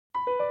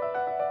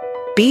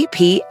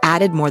BP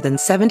added more than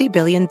 $70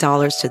 billion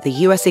to the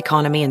U.S.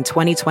 economy in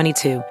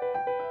 2022.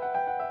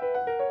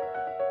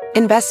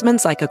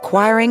 Investments like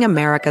acquiring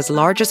America's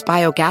largest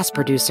biogas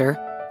producer,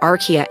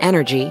 Archaea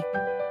Energy,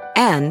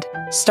 and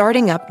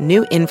starting up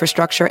new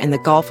infrastructure in the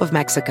Gulf of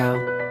Mexico.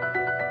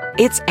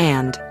 It's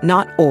and,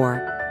 not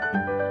or.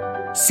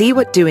 See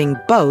what doing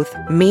both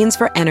means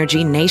for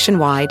energy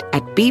nationwide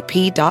at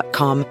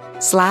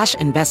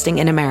bp.com/investing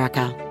in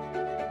America.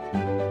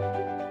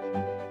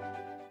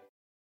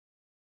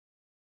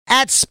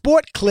 At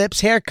Sport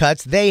Clips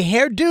Haircuts, they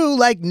hairdo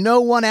like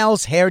no one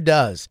else hair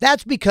does.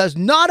 That's because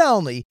not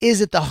only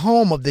is it the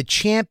home of the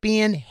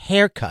champion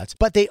haircuts,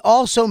 but they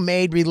also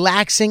made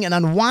relaxing and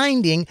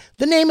unwinding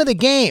the name of the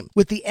game.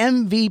 With the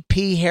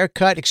MVP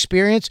haircut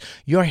experience,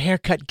 your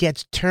haircut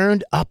gets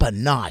turned up a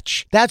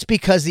notch. That's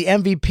because the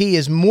MVP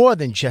is more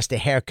than just a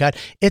haircut.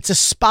 It's a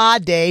spa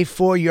day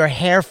for your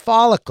hair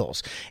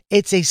follicles.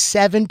 It's a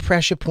 7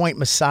 pressure point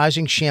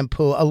massaging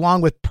shampoo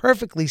along with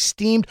perfectly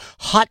steamed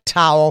hot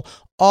towel,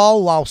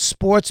 all while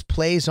sports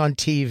plays on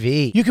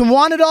TV. You can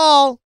want it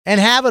all and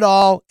have it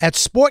all at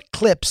Sport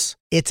Clips.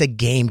 It's a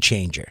game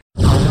changer.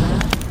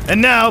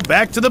 And now,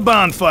 back to the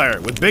bonfire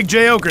with Big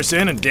J.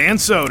 Okerson and Dan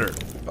Soder.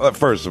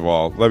 First of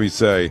all, let me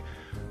say,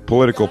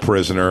 political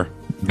prisoner,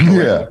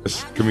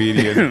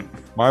 comedian,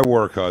 my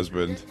work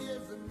husband,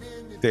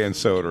 Dan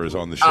Soder is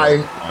on the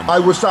show. Hi,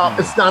 what's up?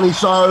 It's Danny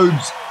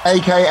Sodes,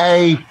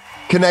 a.k.a.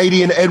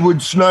 Canadian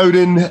Edward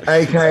Snowden,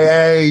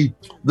 a.k.a.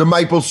 the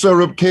Maple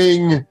Syrup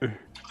King.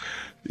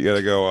 You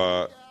gotta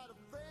go.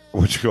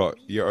 What you call it?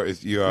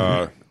 You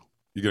gonna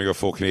go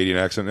full Canadian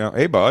accent now?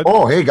 Hey, bud.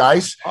 Oh, hey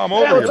guys. I'm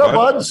over what's up,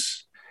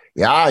 buds?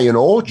 Yeah,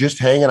 just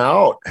hanging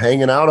out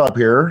up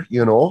here.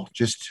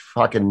 Just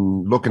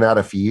fucking looking at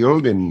a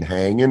field and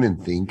hanging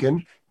and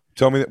thinking.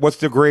 Tell me, what's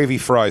the gravy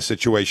fry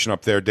situation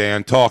up there,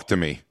 Dan? Talk to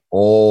me.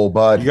 Oh,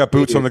 bud, you got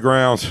boots on the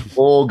ground.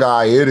 Oh,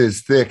 guy, it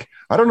is thick.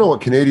 I don't know what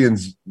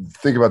Canadians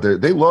think about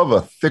that. They love a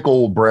thick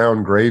old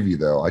brown gravy,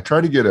 though. I try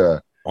to get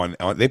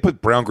they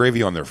put brown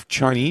gravy on their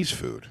Chinese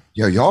food.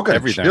 Yeah, y'all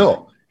got to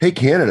chill. Hey,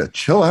 Canada,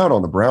 chill out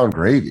on the brown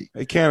gravy.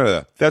 Hey,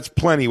 Canada, that's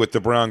plenty with the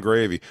brown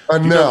gravy.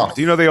 Enough.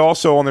 Do you know they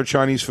also on their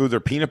Chinese food, their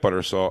peanut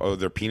butter sauce,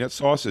 their peanut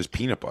sauce is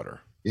peanut butter.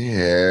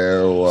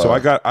 Yeah. So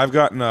I've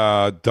gotten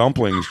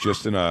dumplings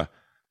just in a.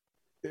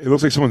 It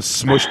looks like someone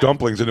smushed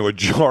dumplings into a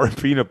jar of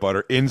peanut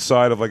butter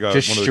inside of like one of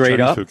those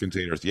Chinese food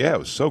containers. Yeah, it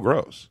was so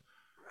gross.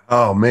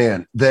 Oh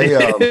man, they.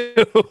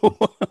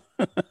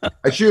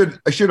 I should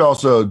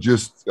also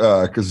just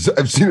because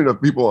I've seen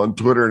enough people on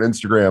Twitter and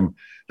Instagram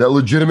that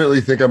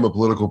legitimately think I'm a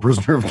political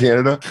prisoner of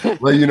Canada.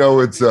 Well,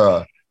 it's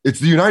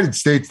the United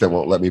States that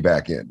won't let me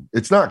back in.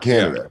 It's not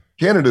Canada.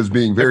 Yeah. Canada's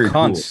being very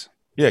cool.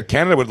 Yeah,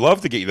 Canada would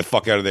love to get you the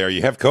fuck out of there.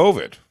 You have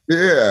COVID.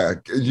 Yeah,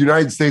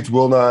 United States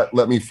will not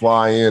let me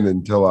fly in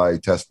until I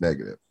test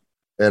negative,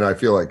 and I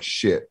feel like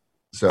shit.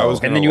 So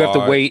and then you have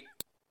to wait.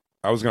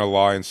 I was going to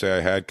lie and say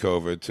I had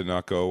COVID to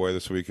not go away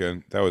this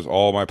weekend. That was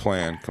all my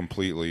plan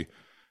completely.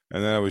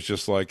 And then I was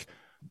just like,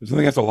 there's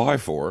nothing I have to lie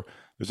for.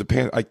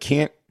 I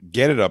can't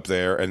get it up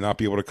there and not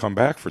be able to come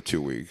back for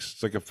 2 weeks.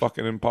 It's like a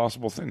fucking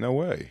impossible thing. No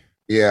way.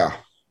 Yeah.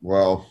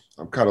 Well,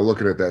 I'm kind of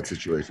looking at that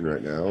situation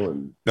right now.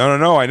 And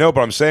No, I know.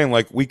 But I'm saying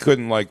like we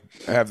couldn't like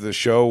have the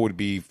show would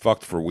be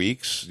fucked for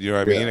weeks. You know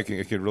what I mean?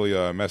 It could really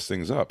mess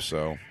things up.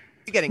 So.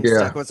 Getting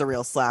stuck was a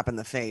real slap in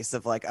the face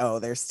of like, oh,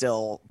 there's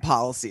still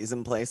policies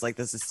in place, like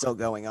this is still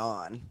going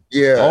on.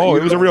 Yeah. Oh,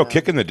 it was a real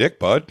kick in the dick,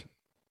 bud.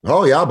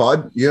 Oh yeah,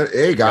 bud. Yeah.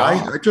 Hey,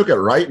 guy, I took it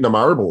right in the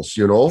marbles.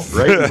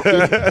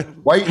 Right,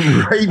 white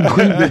and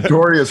Queen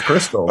Victoria's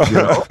crystals.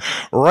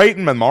 Right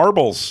in the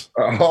marbles.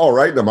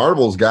 Right in the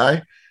marbles,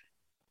 guy.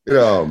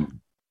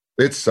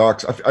 It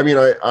sucks. I mean,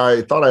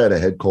 I thought I had a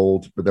head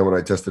cold, but then when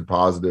I tested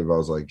positive, I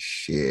was like,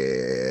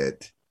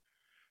 shit.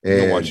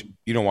 You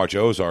don't watch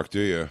Ozark, do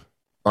you?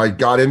 I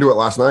got into it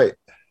last night.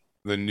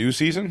 The new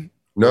season?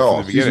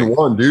 No, season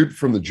 1, dude,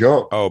 from the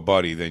jump. Oh,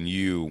 buddy, then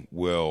you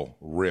will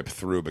rip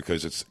through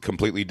because it's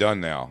completely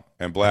done now.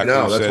 And Black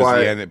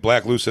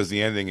Lou says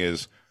the ending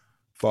is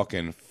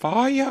fucking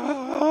fire.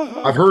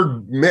 I've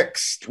heard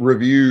mixed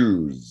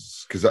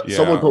reviews because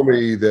someone told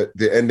me that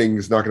the ending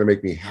is not going to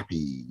make me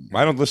happy.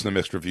 I don't listen to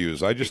mixed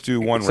reviews. I just do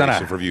one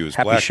race of reviews.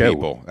 Black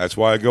people. That's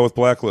why I go with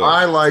Black Lou.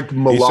 I like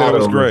mulatto. He said it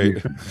was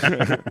great.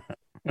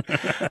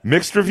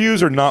 Mixed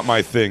reviews are not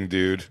my thing,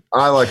 dude.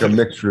 I like a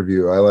mixed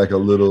review. I like a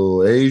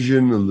little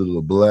Asian, a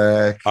little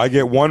black. I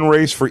get one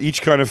race for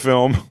each kind of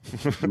film.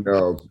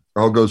 No,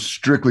 I'll go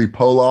strictly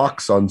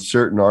Polacks on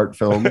certain art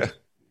films.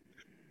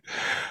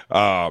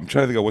 I'm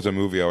trying to think of what's a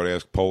movie I would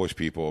ask Polish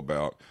people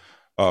about.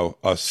 Oh,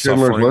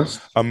 Schindler's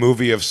a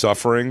movie of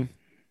suffering.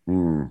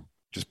 Mm.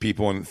 Just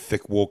people in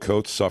thick wool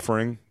coats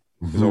suffering.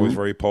 Is always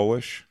very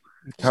Polish.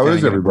 How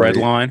is everybody? Bread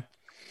line.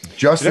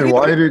 Justin,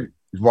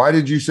 why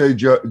did you say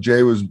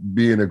Jay was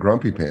being a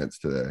grumpy pants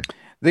today?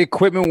 The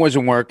equipment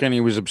wasn't working. He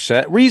was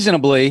upset.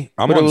 Reasonably.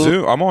 I'm on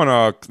Zoom. I'm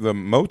on the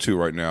Motu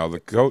right now. The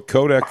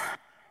codec.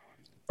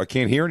 I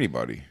can't hear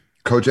anybody.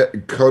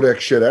 Codec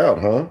shit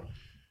out, huh?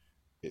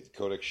 It's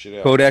codec shit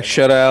out. Codec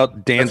shut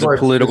out. Dan's a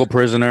political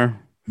prisoner.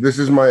 This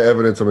is my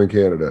evidence I'm in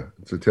Canada.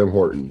 It's a Tim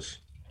Hortons.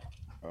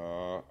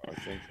 I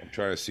think I'm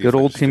trying to see. Good if I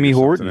old just Timmy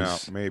figured something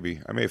Hortons. out. Maybe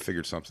I may have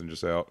figured something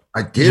just out.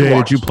 I Jay,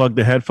 watch. did you plug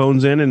the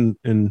headphones in and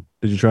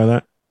did you try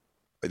that?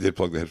 I did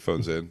plug the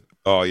headphones in.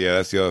 Oh yeah,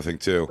 that's the other thing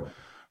too.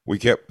 We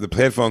kept the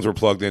headphones were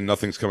plugged in.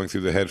 Nothing's coming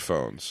through the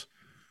headphones.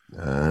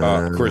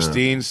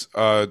 Christine's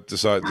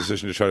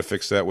decision to try to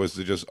fix that was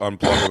to just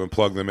unplug them and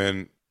plug them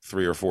in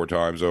 3 or 4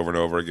 times over and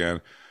over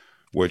again,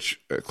 which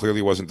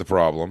clearly wasn't the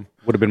problem.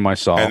 Would have been my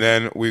solve. And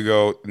then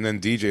then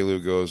DJ Lou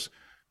goes,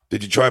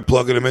 "Did you try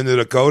plugging them into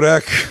the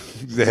codec,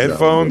 the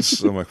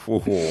headphones?" I'm like,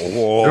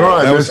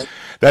 "Whoa!"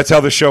 That's how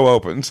the show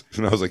opens,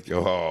 and I was like,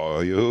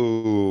 "Oh,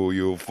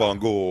 you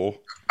fungal."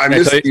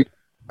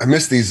 I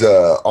miss these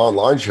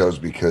online shows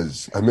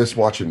because I miss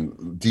watching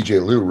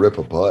DJ Lou rip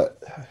a butt.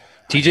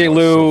 TJ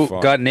Lou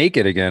got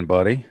naked again,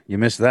 buddy. You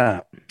missed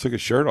that. Took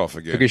his shirt off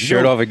again. Took his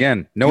shirt off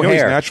again. No hair.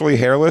 He's naturally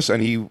hairless,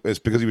 and it's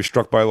because he was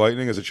struck by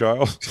lightning as a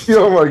child.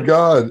 Oh my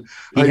god!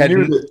 I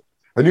knew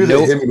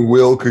that him and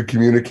Will could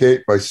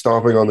communicate by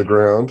stomping on the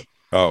ground.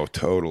 Oh,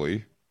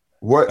 totally.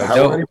 What?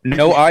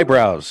 No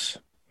eyebrows.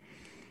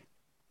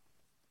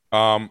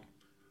 No,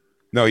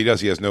 he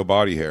does. He has no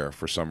body hair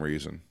for some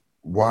reason.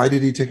 Why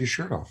did he take his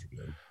shirt off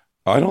again?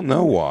 I don't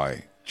know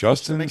why.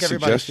 Justin Make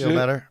everybody suggested feel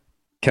better.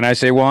 Can I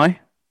say why?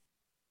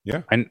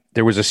 Yeah. And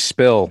there was a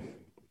spill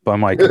by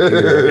my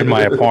computer in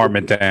my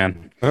apartment,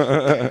 Dan.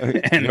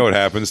 You know what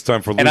happens?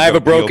 Time for Lou and I have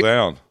a broken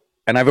down.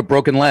 And I have a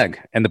broken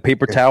leg, and the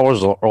paper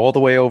towels are all the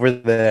way over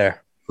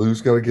there.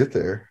 Lou's got to get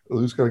there.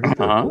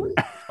 Uh-huh.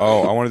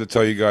 Oh, I wanted to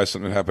tell you guys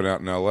something that happened out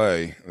in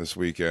L.A. this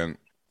weekend.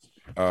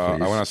 I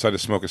went outside to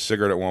smoke a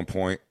cigarette at one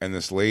point, and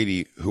this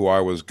lady who I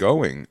was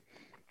going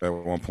at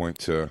one point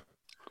to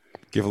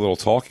give a little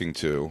talking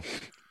to,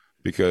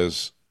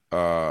 because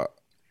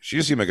she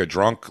just seemed like a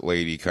drunk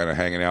lady kind of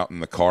hanging out in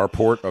the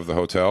carport of the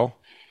hotel.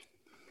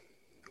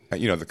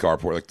 You know, the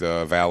carport, like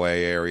the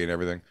valet area and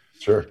everything.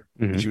 Sure.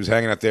 Mm-hmm. She was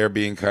hanging out there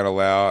being kind of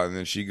loud, and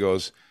then she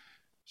goes,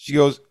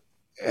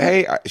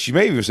 "Hey," she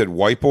may have even said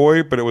white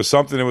boy, but it was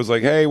something that was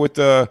like, "Hey, with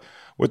the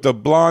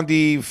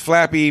blondie,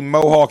 flappy,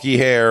 mohawky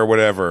hair or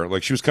whatever."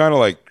 Like, she was kind of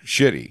like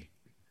shitty.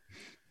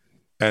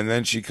 And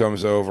then she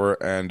comes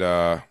over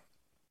and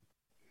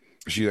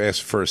she asks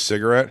for a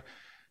cigarette.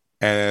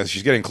 And as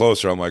she's getting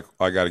closer, I'm like,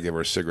 I got to give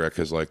her a cigarette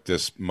because, like,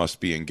 this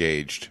must be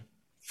engaged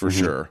for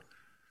sure.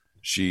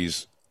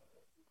 She's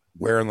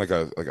wearing like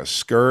a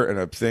skirt and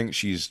a thing.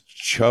 She's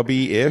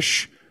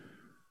chubby-ish,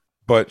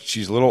 but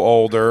she's a little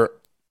older.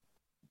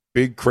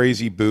 Big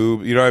crazy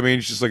boob. You know what I mean?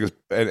 She's just like,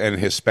 and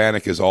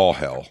Hispanic is all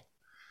hell.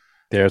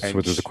 There's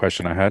the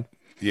question I had.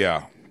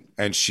 Yeah.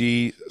 And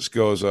she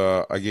goes,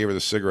 I gave her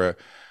the cigarette,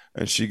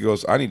 and she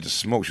goes, "I need to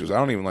smoke." She goes, "I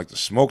don't even like to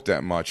smoke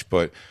that much,"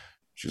 but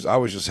she goes, I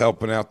was just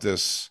helping out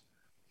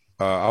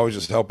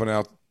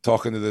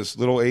talking to this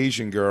little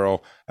Asian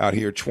girl out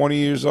here, 20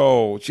 years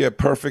old. She had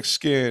perfect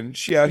skin.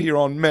 She out here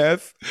on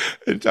meth.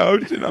 And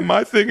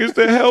my thing is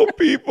to help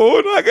people,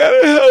 and I got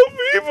to help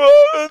people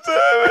all the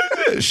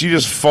time. She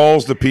just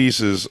falls to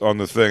pieces on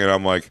the thing, and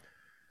I'm like,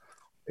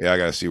 yeah, I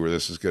got to see where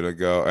this is going to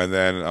go. And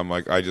then I'm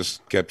like, I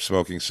just kept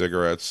smoking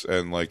cigarettes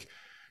and, like,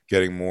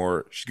 getting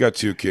more. She's got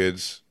 2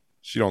 kids.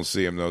 She don't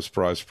see them, though.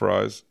 Surprise.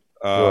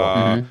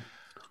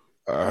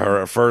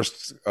 Her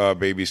first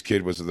baby's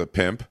kid was the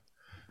pimp.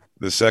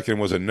 The second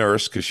was a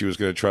nurse because she was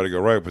going to try to go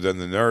right, but then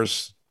the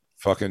nurse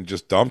fucking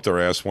just dumped her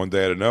ass one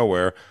day out of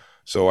nowhere.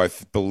 So I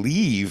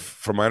believe,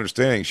 from my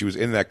understanding, she was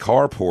in that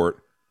carport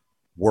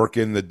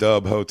working the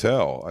Dub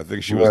Hotel. I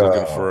think she was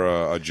looking for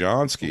a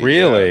Johnsky.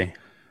 Really? Yeah.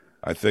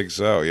 I think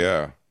so,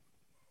 yeah.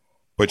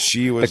 But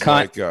she was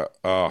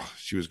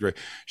she was great.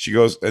 She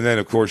goes, and then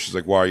of course she's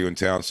like, "Why are you in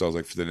town?" So I was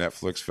like, "For the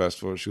Netflix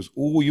festival." She goes,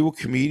 "Oh, you a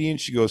comedian?"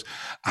 She goes,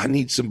 "I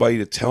need somebody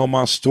to tell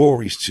my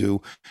stories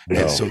to,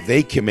 and so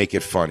they can make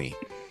it funny."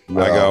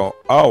 No.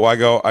 I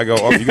go,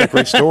 "Oh, you got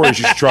great stories.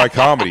 You should try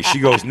comedy." She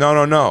goes,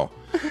 No.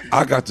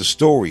 I got the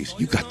stories.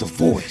 You got the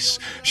voice.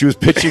 She was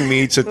pitching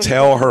me to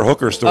tell her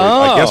hooker story.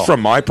 I guess from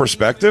my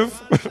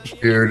perspective.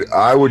 Dude,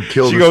 I would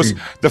kill. She goes,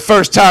 the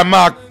first time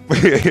my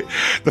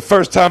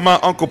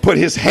uncle put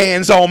his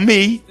hands on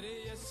me.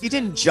 You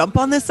didn't jump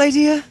on this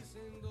idea?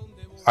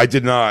 I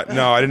did not.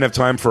 No, I didn't have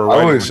time for a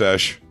writing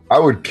sesh. I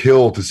would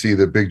kill to see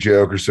the Big J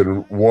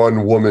Okerson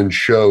one-woman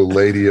show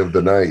Lady of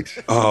the Night.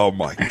 Oh,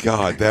 my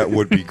God. That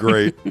would be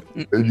great.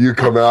 And you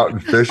come out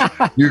and fish.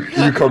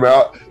 You come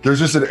out. There's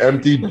just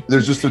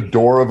a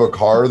door of a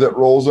car that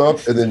rolls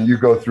up, and then you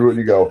go through it and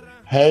you go,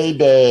 "Hey,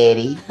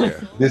 Daddy,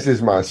 this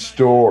is my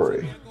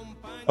story."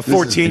 A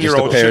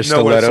 14-year-old should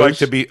know what it's like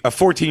to be. A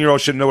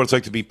 14-year-old should know what it's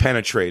like to be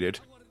penetrated.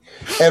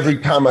 Every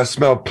time I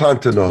smell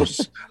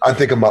plantanos, I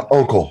think of my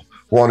uncle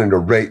wanting to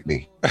rape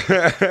me.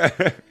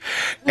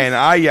 And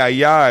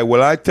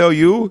well, I tell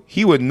you,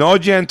 he was no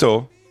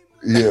gentle.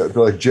 Yeah,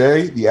 they're like,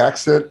 "Jay, the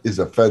accent is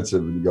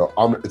offensive." And you go,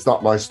 "It's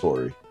not my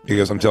story." He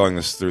goes, "I'm telling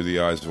this through the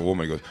eyes of a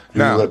woman." He goes,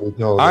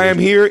 "Now, I am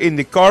here in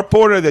the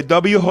carport of the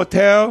W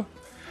Hotel,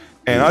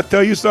 and I'll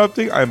tell you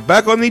something. I'm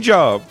back on the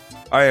job.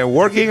 I am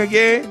working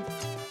again.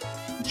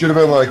 Should have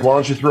been like, why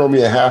don't you throw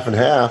me a half and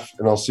half,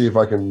 and I'll see if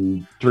I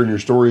can turn your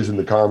stories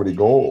into comedy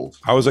gold.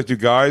 I was like, do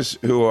guys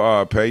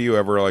who pay you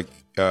ever like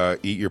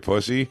eat your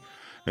pussy?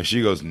 And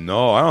she goes,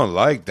 no, I don't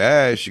like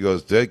that. She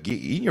goes, get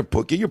your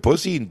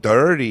pussy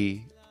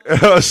dirty.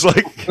 And I was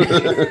like,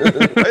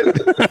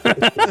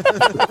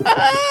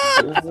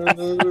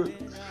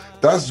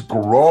 that's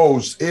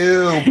gross.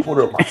 Ew, put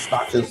a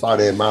mustache inside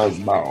that man's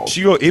mouth.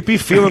 she go, it be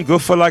feeling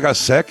good for like a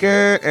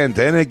second, and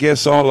then it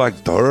gets all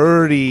like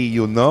dirty.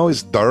 You know,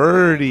 it's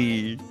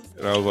dirty.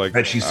 And I was like,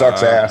 I bet she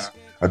sucks ass.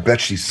 I bet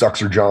she sucks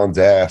her John's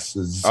ass.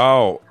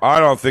 Oh, I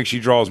don't think she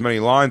draws many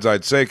lines.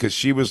 I'd say because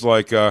she was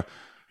like,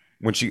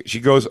 when she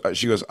goes,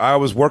 I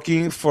was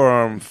working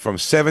from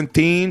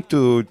 17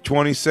 to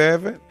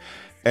 27,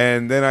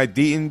 and then I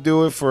didn't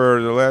do it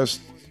for the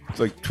last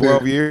like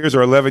 12 years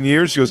or 11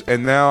 years. She goes,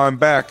 and now I'm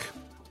back.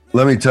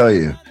 Let me tell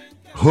you,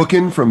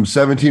 hooking from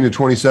 17 to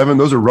 27,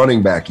 those are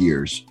running back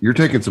years. You're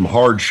taking some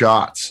hard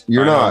shots.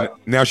 You're not.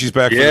 Now she's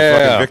back for the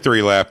fucking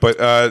victory lap. But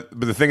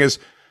the thing is,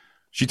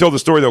 she told the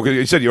story though. Because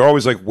you said you're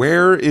always like,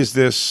 where's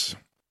the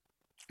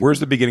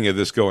beginning of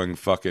this going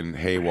fucking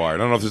haywire? I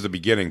don't know if this is the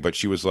beginning, but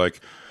she was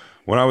like,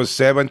 when I was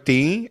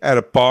 17 at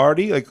a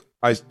party, like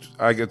I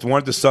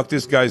wanted to suck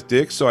this guy's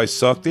dick, so I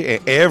sucked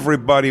it, and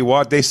everybody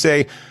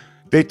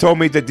they told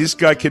me that this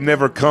guy can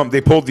never come.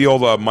 They pulled the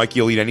old Mike,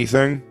 you'll eat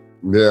anything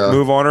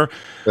move on her.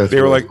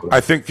 They were like,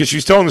 I think, because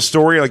she's telling the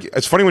story, like,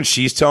 it's funny when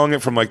she's telling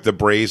it from like the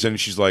brazen,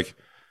 she's like,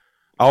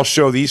 I'll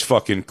show these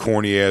fucking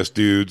corny ass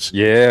dudes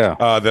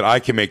that I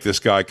can make this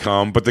guy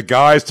come. But the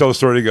guys tell the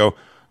story to go,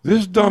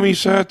 this dummy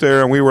sat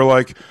there, and we were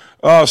like,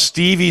 oh,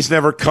 Stevie's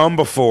never come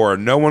before.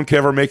 No one can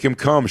ever make him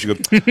come. She goes,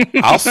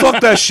 I'll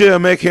suck that shit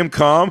and make him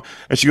come.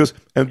 And she goes,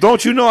 and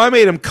don't you know I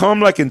made him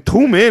come like in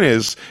 2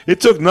 minutes. It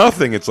took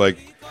nothing. It's like,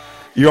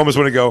 you almost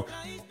want to go,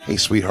 hey,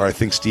 sweetheart, I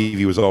think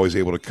Stevie was always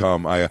able to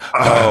come. Okay.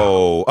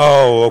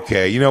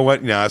 You know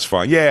what? No, that's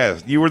fine. Yeah,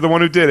 you were the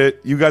one who did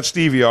it. You got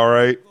Stevie, all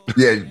right.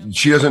 Yeah,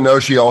 she doesn't know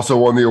she also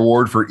won the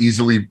award for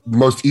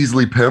most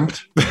easily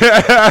pimped.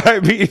 I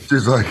mean,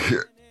 she's like,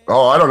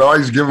 oh, I don't know. I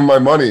just give him my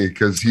money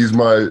because he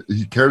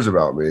cares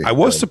about me. I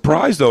was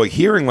surprised though,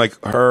 hearing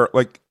like her,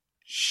 like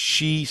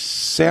she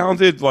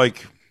sounded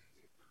like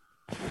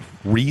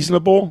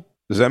reasonable.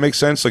 Does that make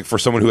sense? Like for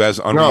someone who has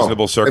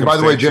unreasonable circumstances. And by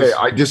the way, Jay,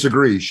 I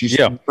disagree.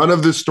 None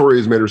of this story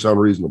has made her sound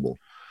reasonable.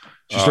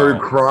 She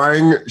started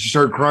crying. She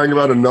started crying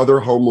about another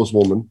homeless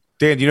woman.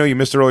 Dan, you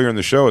missed earlier in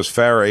the show is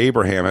Farrah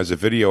Abraham has a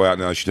video out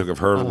now she took of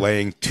her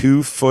laying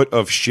 2 foot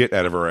of shit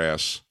out of her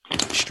ass.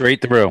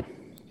 Straight through.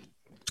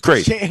 It's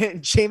crazy.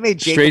 Jay made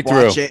Jacob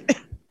watch it.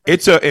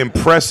 It's an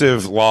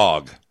impressive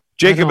log.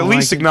 Jacob, at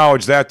least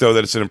acknowledge that, though,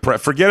 that it's an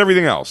forget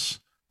everything else.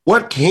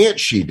 What can't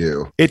she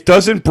do? It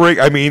doesn't break.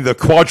 I mean, the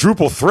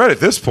quadruple threat at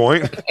this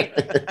point.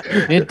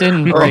 It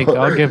didn't break.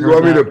 I'll give her You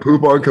want me that. to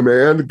poop on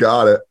command?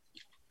 Got it.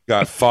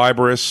 Got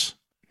fibrous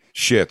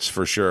shits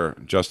for sure.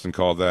 Justin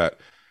called that,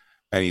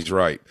 and he's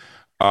right.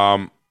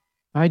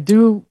 I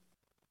do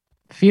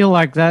feel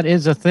like that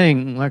is a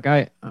thing. Like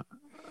I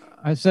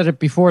said it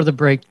before the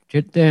break,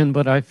 Dan,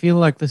 but I feel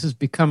like this is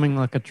becoming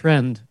like a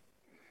trend,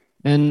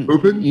 and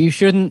Pooping? you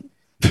shouldn't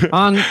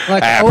on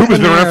like pooping's open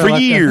been around air, for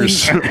like,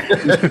 years.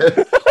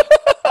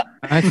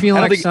 I feel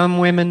like some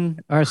women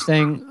are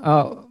saying,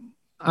 "Oh,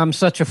 I'm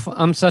such a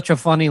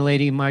funny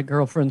lady. My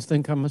girlfriends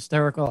think I'm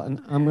hysterical,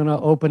 and I'm gonna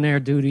open air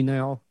duty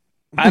now."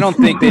 I don't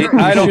think they.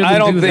 I don't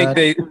shouldn't do think that.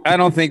 they. I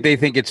don't think they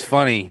think it's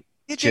funny.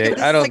 Yeah, Jay. Jacob,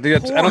 this I is don't like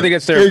think that's. I don't think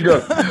it's There their. you go.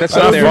 That's That's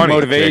not their funny,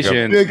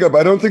 motivation. Jacob,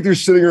 I don't think they're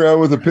sitting around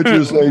with a picture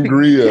of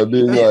sangria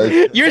being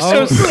like, You're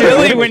so Oh.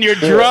 silly when you're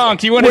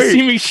drunk. You want to Wait.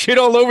 see me shit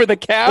all over the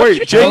couch? Wait,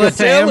 You're Tell so it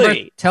to Amber.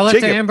 silly. Tell it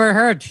Jacob. to Amber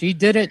Heard. She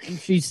did it.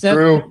 She said,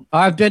 True.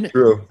 "I've been."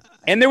 true.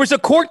 And there was a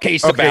court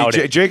case Okay, about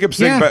it. Jacob's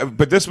thing, Yeah.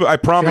 but this, I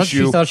promise She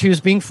you, thought she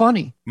was being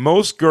funny.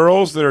 most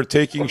girls that are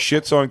taking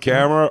shits on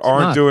camera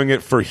aren't not. doing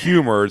it for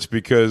humor. It's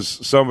because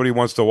somebody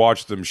wants to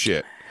watch them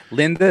shit.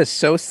 Linda is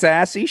so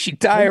sassy. She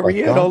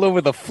diarrheaed all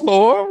over the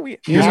floor.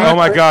 She goes, oh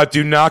my God,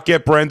 do not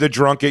get Brenda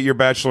drunk at your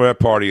bachelorette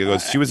party. He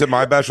goes, she was at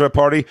my bachelorette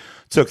party,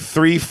 took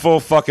 3 full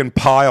fucking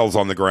piles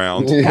on the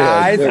ground. Yeah.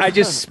 Guys, I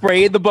just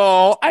sprayed the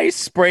ball. I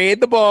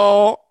sprayed the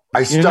ball.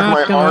 I stuck not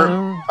my gonna-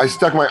 arm. I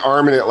stuck my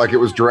arm in it like it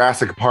was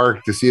Jurassic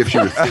Park to see if she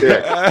was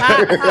sick.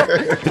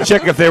 To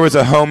check if there was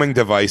a homing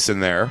device in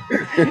there.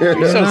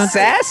 You're so not-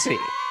 sassy.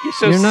 You're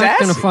so You're not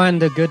sassy. going to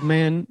find a good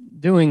man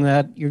doing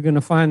that. You're going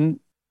to find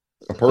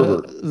A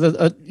pervert.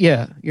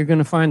 you're going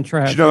to find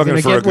trash. She's not You're looking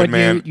gonna for a get good what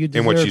man you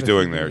in what deserve she's if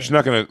doing you do there. that. She's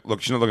not gonna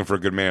look. She's not looking for a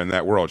good man in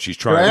that world. She's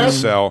trying Can I to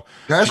ask- sell.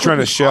 can I ask She's trying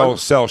what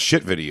to sell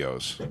shit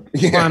videos.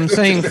 Yeah. Well, I'm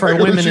saying for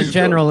women in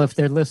general, if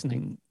they're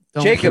listening,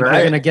 don't Jacob, think I-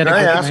 you're going to get a can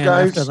I good ask, man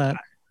guys? after that.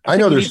 I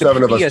know You there's need the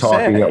 7 of us PSA.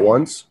 talking at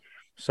once.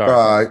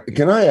 Sorry.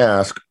 Can I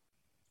ask,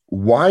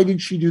 why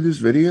did she do this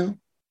video?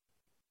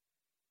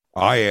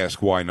 I ask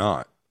why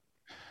not.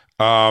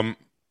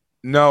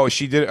 No,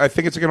 she did. I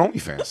think it's like an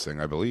OnlyFans thing.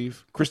 I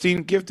believe.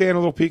 Christine, give Dan a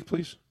little peek,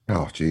 please.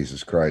 Oh,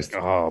 Jesus Christ.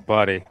 Oh,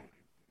 buddy.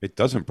 It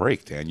doesn't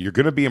break, Dan. You're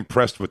going to be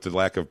impressed with the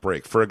lack of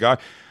break for a guy.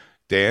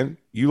 Dan,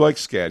 you like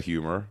scat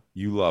humor.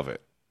 You love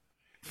it.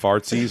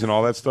 fartsies and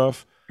all that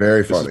stuff.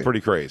 Very This funny. is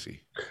pretty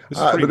crazy. This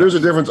is But pretty there's a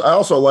nuts. difference. I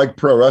also like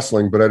pro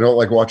wrestling, but I don't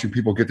like watching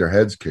people get their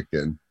heads kicked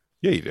in.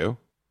 Yeah, you do.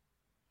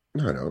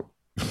 No, I don't.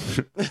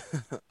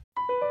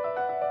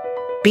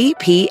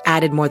 BP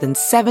added more than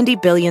 $70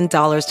 billion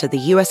to the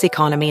U.S.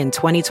 economy in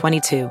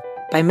 2022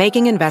 by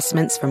making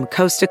investments from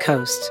coast to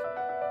coast.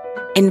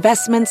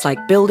 Investments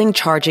like building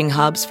charging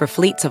hubs for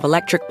fleets of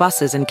electric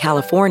buses in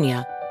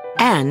California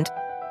and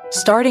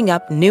starting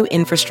up new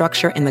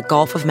infrastructure in the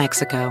Gulf of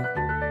Mexico.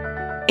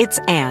 It's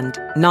and,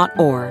 not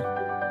or.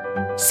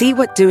 See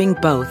what doing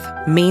both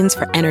means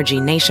for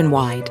energy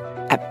nationwide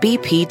at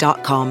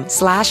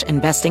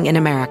bp.com/investing in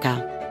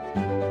America.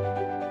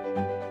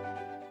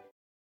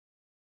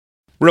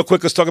 Real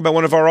quick, let's talk about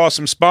one of our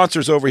awesome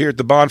sponsors over here at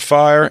the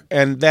Bonfire,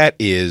 and that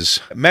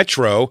is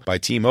Metro by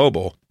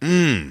T-Mobile.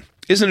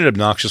 Isn't it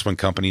obnoxious when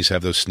companies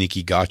have those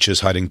sneaky gotchas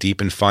hiding deep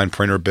in fine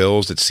printer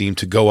bills that seem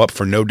to go up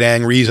for no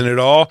dang reason at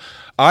all?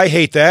 I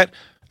hate that.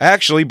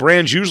 Actually,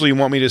 brands usually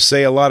want me to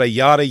say a lot of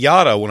yada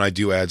yada when I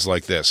do ads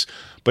like this.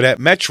 But at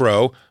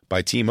Metro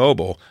by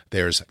T-Mobile,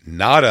 there's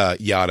nada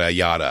yada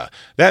yada.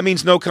 That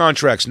means no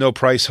contracts, no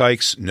price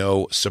hikes,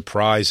 no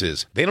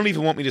surprises. They don't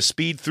even want me to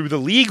speed through the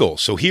legal,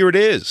 so here it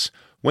is.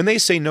 When they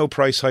say no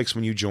price hikes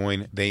when you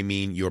join, they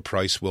mean your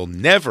price will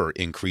never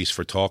increase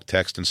for talk,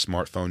 text, and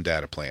smartphone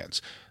data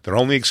plans. Their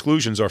only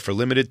exclusions are for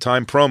limited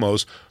time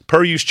promos,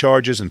 per-use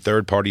charges, and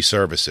third-party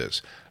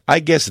services.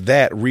 I guess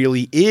that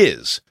really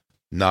is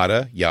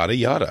nada yada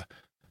yada.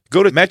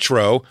 Go to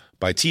Metro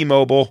by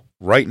T-Mobile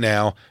right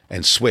now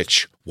and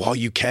switch while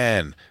you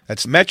can.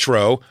 That's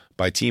Metro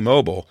by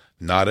T-Mobile,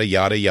 nada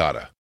yada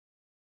yada.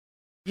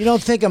 You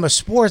don't think I'm a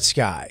sports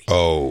guy.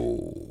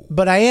 Oh.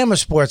 But I am a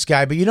sports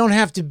guy, but you don't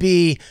have to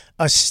be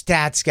a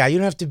stats guy. You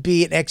don't have to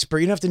be an expert.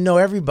 You don't have to know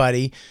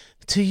everybody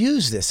to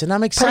use this. And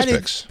I'm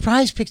excited.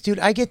 Prize Picks, dude.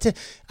 I get to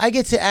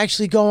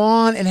actually go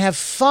on and have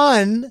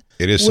fun.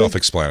 It is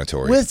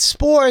self-explanatory. With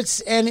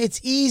sports, and it's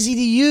easy to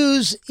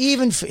use,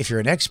 even if you're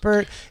an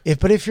expert.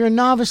 But if you're a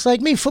novice like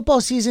me, football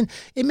season,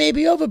 it may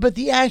be over, but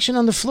the action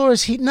on the floor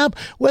is heating up.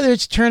 Whether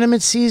it's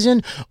tournament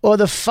season or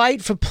the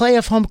fight for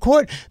playoff home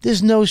court,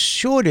 there's no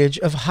shortage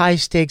of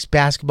high-stakes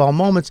basketball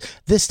moments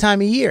this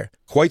time of year.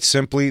 Quite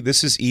simply,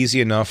 this is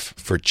easy enough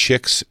for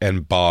Chicks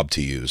and Bob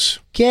to use.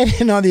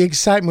 Get in on the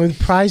excitement with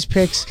Prize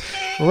Picks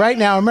right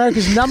now,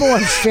 America's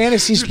 #1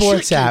 fantasy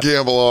sports app.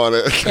 Gamble on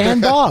it.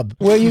 And Bob,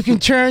 where you can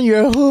turn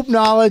your hoop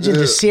knowledge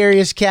into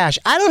serious cash.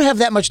 I don't have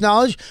that much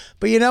knowledge,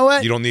 but you know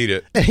what? You don't need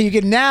it. You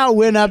can now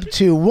win up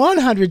to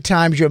 100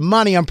 times your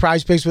money on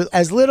Prize Picks with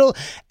as little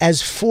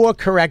as 4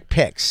 correct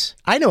picks.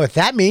 I know what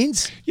that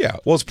means. Yeah,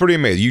 well, it's pretty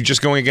amazing. You're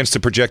just going against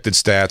the projected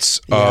stats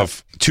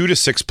of 2 to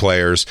 6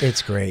 players.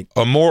 It's great.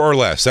 More or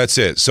less. That's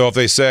it. So if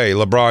they say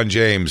LeBron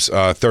James,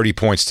 30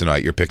 points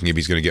tonight, you're picking if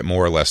he's going to get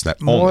more or less than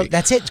that. More,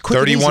 that's it. Quick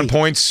 31 and easy.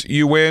 points,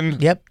 you win.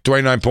 Yep.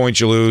 29 points,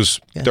 you lose.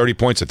 30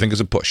 points, I think, is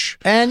a push.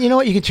 And you know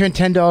what? You can turn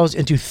 $10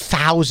 into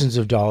thousands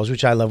of dollars,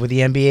 which I love, with the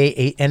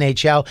NBA,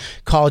 NHL,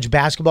 college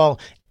basketball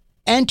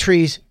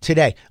entries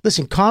today.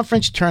 Listen,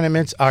 conference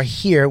tournaments are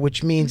here,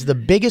 which means the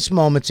biggest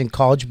moments in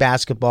college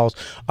basketballs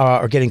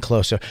are getting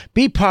closer.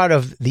 Be part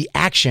of the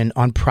action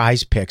on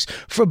Prize Picks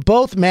for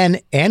both men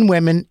and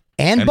women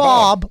and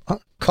Bob.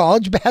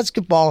 College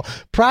basketball.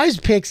 Prize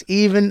Picks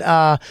even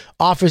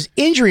offers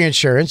injury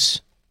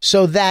insurance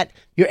so that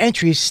your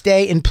entries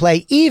stay in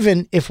play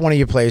even if one of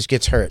your players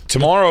gets hurt.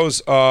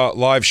 Tomorrow's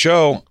live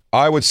show,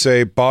 I would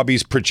say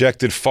Bobby's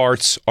projected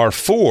farts are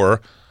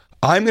 4.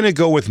 I'm going to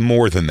go with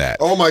more than that.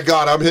 Oh, my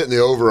God. I'm hitting the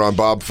over on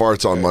Bob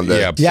Farts on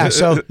Monday. Yeah,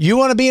 so you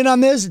want to be in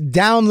on this?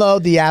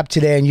 Download the app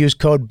today and use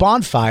code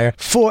BONFIRE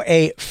for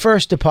a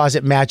first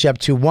deposit match up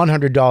to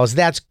 $100.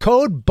 That's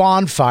code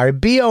BONFIRE,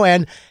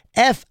 BONFIRE,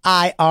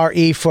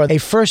 for a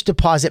first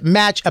deposit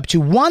match up to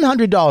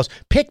 $100.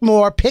 Pick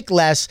more, pick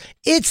less.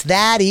 It's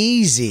that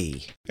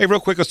easy. Hey,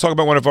 real quick, let's talk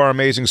about one of our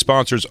amazing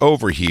sponsors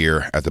over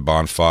here at the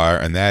Bonfire,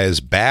 and that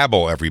is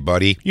Babbel,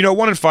 everybody. You know,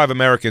 1 in 5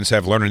 Americans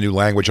have learned a new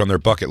language on their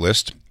bucket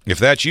list. If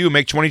that's you,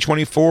 make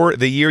 2024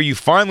 the year you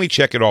finally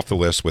check it off the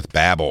list with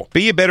Babbel.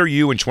 Be a better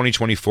you in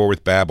 2024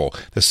 with Babbel,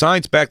 the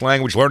science-backed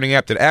language learning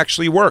app that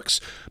actually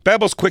works.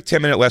 Babbel's quick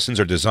 10-minute lessons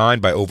are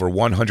designed by over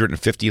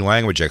 150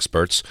 language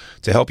experts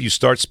to help you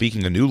start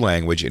speaking a new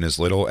language in as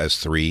little as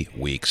 3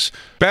 weeks.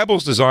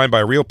 Babbel's designed by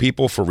real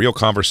people for real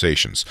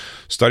conversations.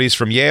 Studies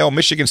from Yale,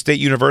 Michigan State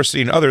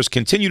University, and others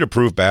continue to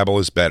prove Babbel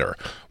is better.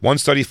 One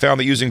study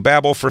found that using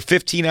Babbel for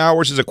 15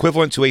 hours is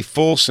equivalent to a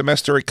full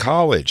semester at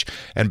college,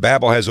 and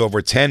Babbel has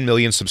over 10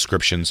 million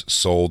subscriptions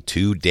sold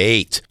to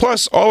date.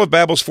 Plus, all of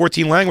Babbel's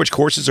 14 language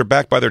courses are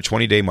backed by their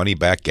 20-day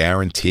money-back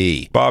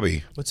guarantee.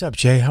 Bobby. What's up,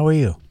 Jay? How are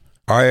you?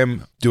 I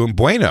am doing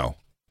bueno.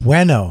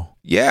 Bueno.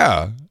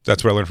 Yeah,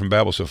 that's what I learned from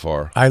Babbel so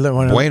far. I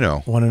learned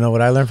bueno. Want to know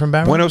what I learned from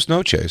Babbel? Buenos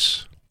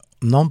noches.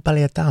 Non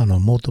parliamo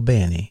molto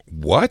bene.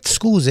 What?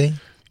 Scusi.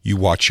 You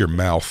watch your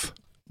mouth.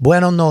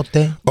 Buenos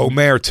notte.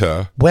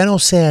 Omerta.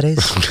 Buenos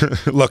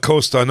Aires. La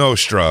Costa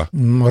Nostra.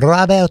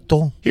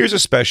 Roberto. Here's a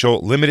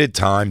special limited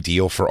time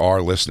deal for our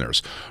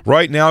listeners.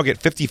 Right now, get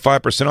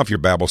 55% off your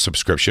Babbel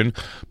subscription,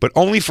 but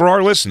only for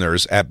our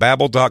listeners at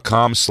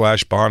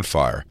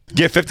babbel.com/bonfire.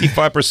 Get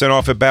 55%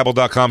 off at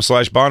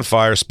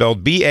babbel.com/bonfire,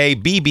 spelled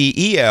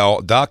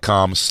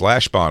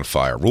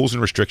BABBEL.com/bonfire. Rules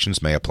and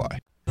restrictions may apply.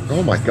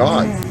 Oh my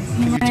God.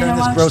 Can you turn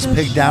this gross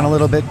pig down a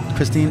little bit,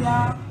 Christine?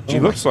 She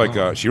looks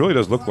like she really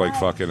does look like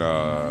fucking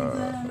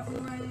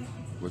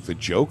like the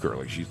Joker.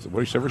 Like she's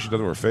whatever she does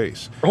to her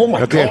face. Oh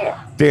my God.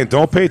 Dan,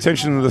 don't pay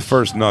attention to the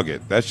first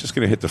nugget. That's just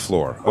gonna hit the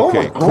floor.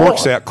 Okay,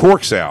 corks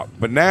out.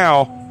 But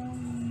now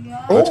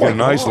let's get a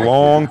nice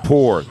long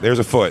pour. There's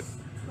a foot.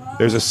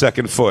 There's a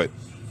second foot.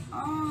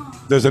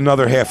 There's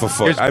another half a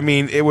foot. I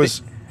mean, it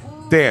was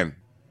Dan.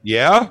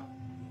 Yeah?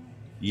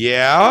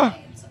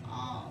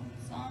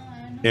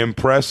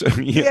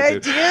 Impressive. Yeah,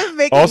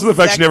 also, the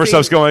fact she never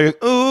stops going,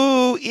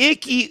 ooh,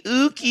 icky,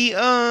 ookie,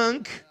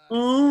 unk.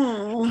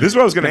 Ooh. This is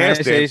what I was going to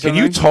ask, Dan. Can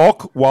you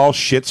talk while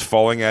shit's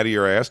falling out of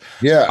your ass?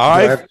 Yeah,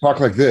 I have to talk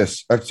like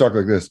this.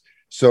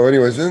 So,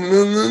 anyways,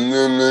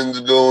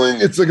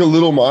 it's like a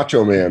little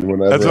macho man.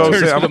 That's what I was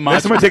saying.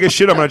 Next time I take a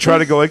shit, I'm going to try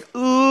to go like,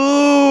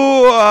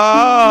 ooh,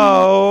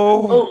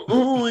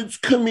 oh, it's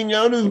coming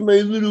out of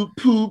my little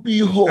poopy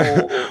hole.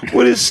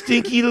 What a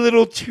stinky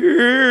little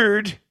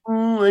turd.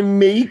 I'm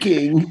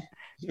making.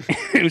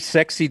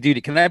 Sexy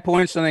duty. Can I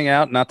point something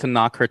out? Not to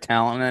knock her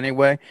talent in any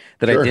way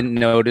that I didn't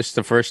notice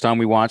the first time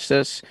we watched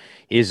this.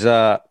 Is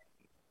dare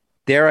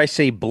I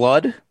say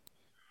blood?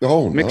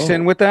 Mixed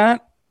in with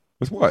that?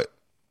 With what?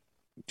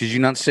 Did you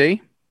not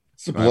see?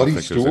 It's a bloody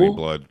stool.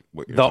 Blood.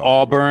 The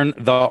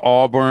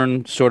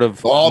Auburn sort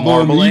of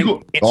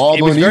marbling.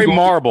 It was very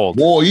marbled.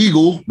 War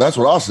Eagle. That's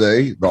what I'll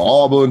say. The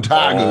Auburn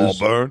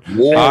Tigers.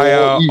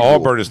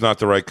 Auburn is not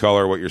the right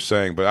color. What you're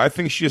saying, but I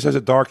think she just has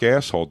a dark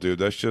asshole, dude.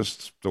 That's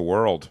just the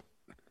world.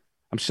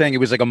 I'm saying it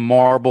was like a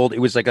marbled. It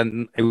was like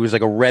a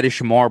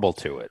reddish marble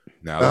to it.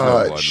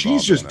 No,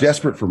 she's just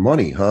desperate for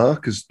money, huh?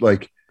 Because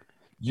like.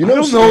 I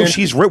don't know if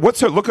she's what's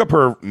her look up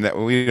her net.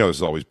 Well, you know,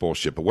 it's always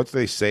bullshit. But what do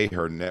they say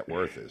her net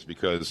worth is?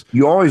 Because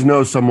you always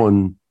know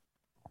someone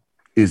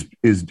is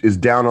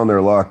down on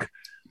their luck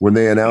when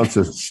they announce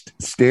a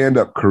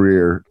stand-up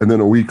career and then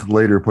a week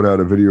later put out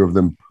a video of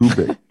them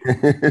pooping.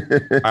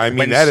 I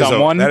mean, that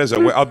is a.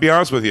 I'll be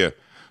honest with you.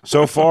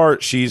 So far,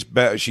 she's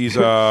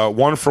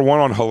 1 for 1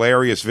 on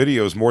hilarious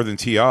videos more than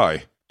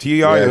T.I.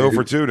 T.I. is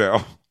over 2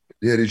 now.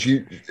 Yeah,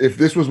 if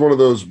this was one of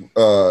those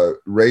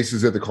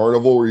races at the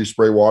carnival where you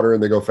spray water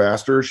and they go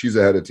faster, she's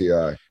ahead of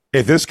T.I.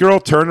 If this girl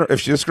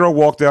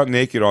walked out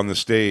naked on the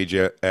stage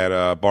at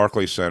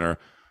Barclays Center,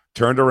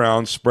 turned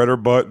around, spread her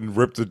butt, and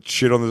ripped the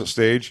shit on the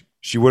stage,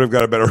 she would have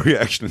got a better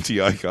reaction than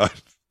T.I.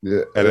 got.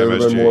 Yeah, at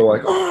MSG. More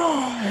like,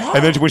 oh.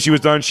 And then when she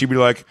was done, she'd be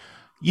like,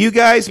 "You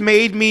guys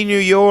made me New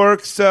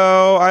York,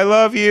 so I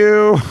love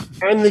you.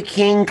 I'm the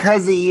king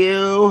because of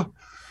you.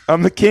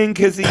 I'm the king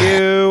because of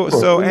you.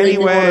 So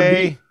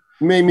anyway."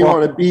 Made me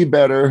want to be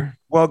better.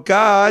 Well,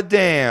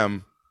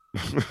 goddamn.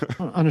 I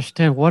don't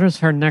understand. What is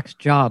her next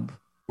job?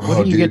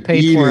 What do you get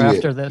paid for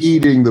after this?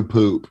 Eating the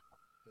poop.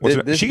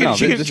 She can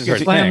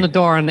slam the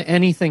door on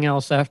anything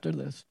else after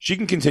this. She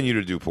can continue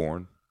to do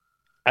porn.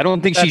 I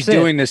don't think she's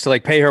doing this to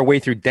like pay her way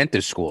through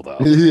dentist school, though.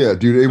 Yeah,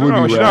 dude.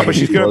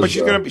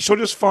 She'll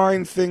just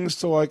find things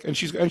to like, and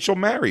she'll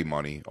marry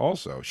money.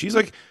 Also, she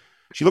looks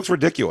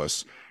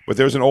ridiculous, but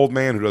there's an old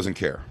man who doesn't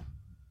care.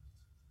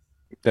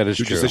 That is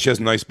true. Just says she has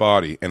a nice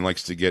body and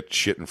likes to get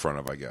shit in front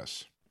of, I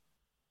guess.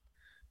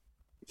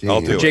 Damn. I'll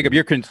do Jacob,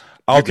 it.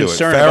 I'll do it.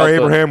 Farrah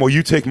Abraham, will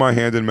you take my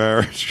hand in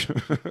marriage?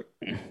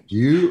 Do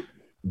you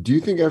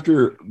think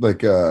after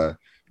like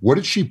what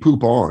did she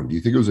poop on? Do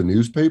you think it was a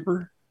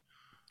newspaper?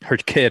 Her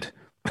kid.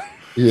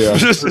 Yeah.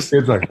 Her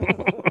kid's like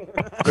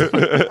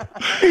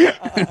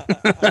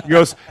he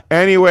goes,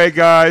 anyway,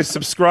 guys,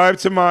 subscribe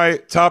to my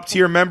top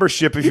tier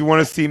membership if you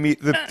want to see me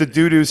the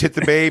doo-doos hit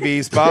the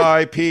babies.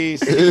 Bye,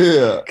 peace.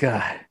 Yeah.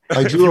 God.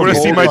 If you want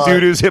to see my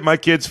doo-doos hit my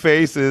kids'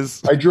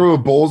 faces. I drew a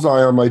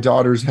bullseye on my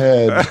daughter's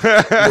head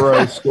where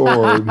I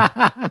scored.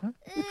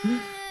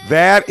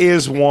 That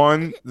is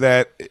one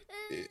that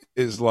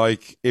is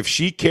like, if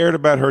she cared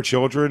about her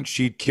children,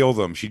 she'd kill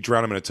them. She'd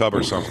drown them in a tub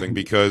or something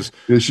because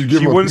she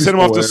wouldn't send them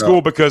off to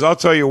school because I'll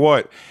tell you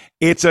what,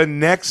 it's a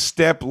next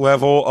step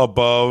level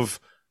above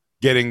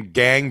getting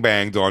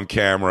gangbanged on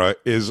camera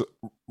is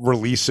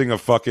releasing a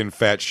fucking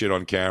fat shit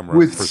on camera.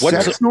 With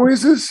sex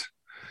noises?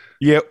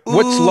 Yeah.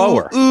 What's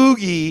lower?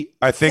 Oogie.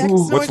 I think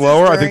what's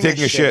lower? I think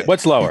taking a shit.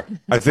 What's lower?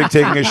 I think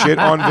taking a shit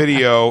on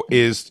video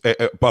is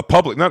a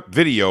public, not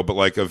video, but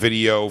like a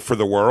video for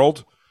the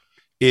world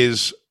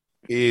is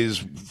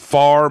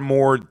far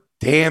more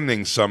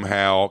damning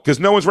somehow because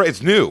no one's right.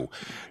 It's new.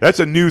 That's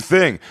a new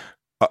thing.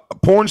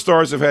 Porn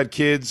stars have had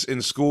kids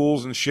in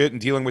schools and shit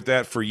and dealing with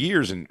that for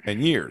years and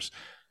years.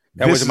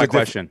 That wasn't my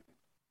question.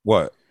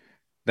 What?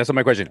 That's not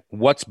my question.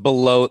 What's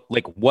below?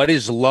 Like, what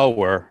is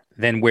lower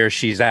than where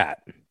she's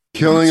at?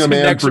 Killing a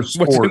man for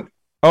sport.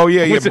 Oh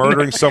yeah,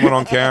 murdering someone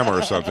on camera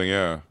or something.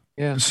 Yeah.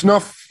 Yeah.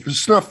 Snuff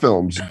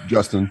films,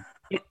 Justin.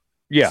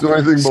 Yeah. Is there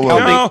anything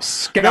below?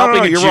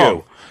 Scalping a you're Jew.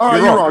 wrong. Oh,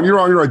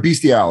 you're wrong.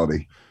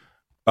 Bestiality.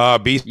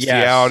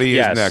 Bestiality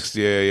Yes. is next.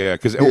 Yeah.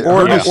 Because Yeah.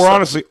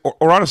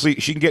 or honestly,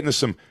 she can get into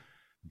some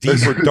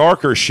deeper,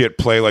 darker shit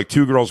play, like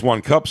Two Girls,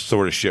 One Cup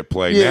sort of shit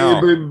play. Yeah,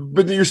 now.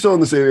 but you're still in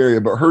the same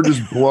area. But her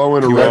just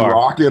blowing a You red are.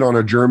 rocket on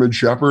a German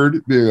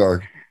Shepherd, being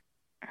like,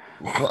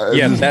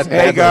 Yeah,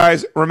 Hey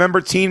guys,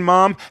 remember Teen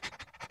Mom?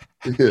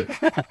 Hey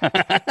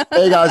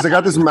guys, I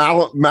got this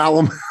I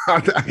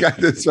got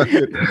this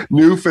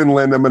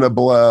Newfoundland I'm gonna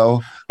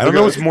blow. I don't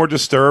know what's more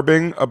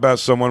disturbing about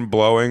someone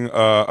blowing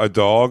a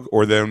dog,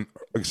 or then,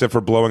 except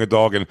for blowing a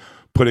dog and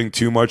putting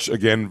too much,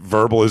 again,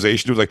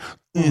 verbalization. It was like,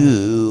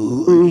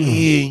 ooh,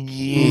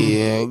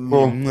 yeah.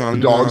 The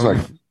dog's like,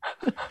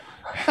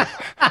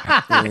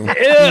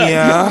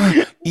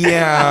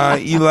 yeah.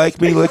 You like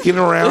me looking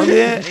around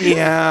it?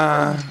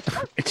 Yeah.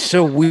 It's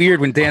so weird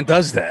when Dan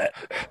does that.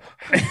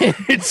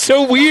 It's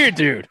so weird,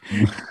 dude.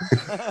 she's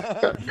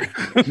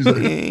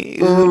like,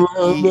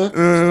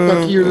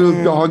 stuck your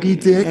little doggy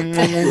dick.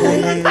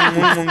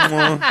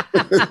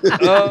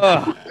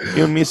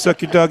 You want me to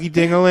suck your doggy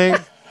ding-a-ling?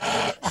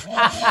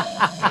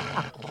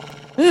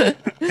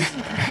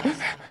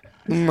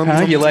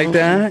 You like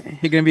that?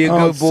 You're gonna be a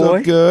good boy.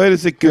 So good.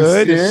 Is it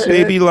good? Is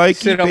baby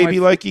like you?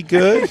 Baby like you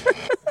good?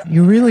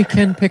 You really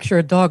can picture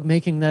a dog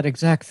making that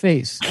exact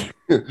face.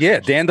 Yeah,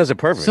 Dan does it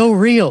perfect. So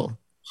real.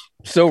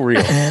 So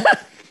real.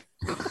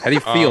 How do you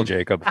feel,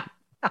 Jacob?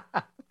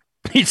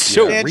 It's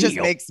so Dan real. just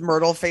makes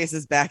Myrtle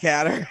faces back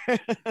at her.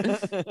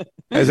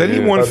 Has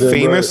anyone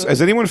famous?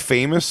 Has anyone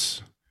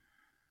famous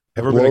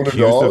ever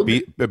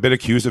been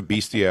accused of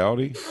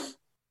bestiality?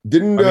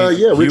 Didn't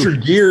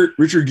Richard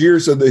Gere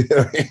said they had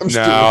a hamster.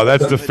 No,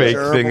 that's the fake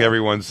thing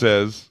everyone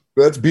says.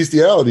 That's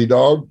bestiality,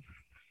 dog.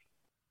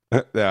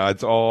 Yeah,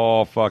 it's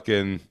all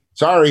fucking.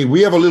 Sorry,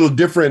 we have a little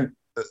different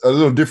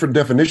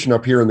definition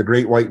up here in the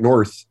Great White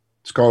North.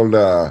 It's called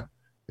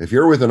if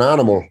you're with an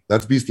animal,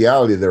 that's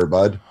bestiality there,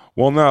 bud.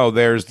 Well, no,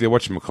 there's the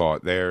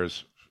whatchamacallit.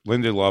 There's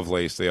Linda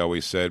Lovelace, they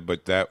always said,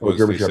 but that was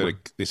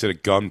they said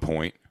at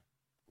gunpoint.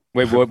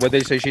 Wait, what did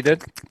they say she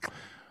did?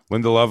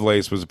 Linda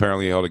Lovelace was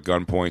apparently held at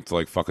gunpoint to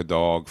like fuck a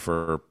dog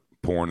for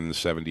porn in the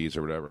 70s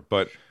or whatever.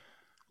 But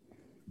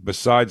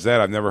besides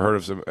that, I've never heard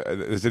of some.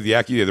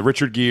 The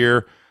Richard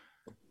Gere.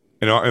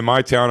 In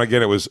my town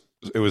again, it was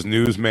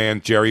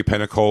newsman Jerry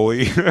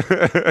Penacoli.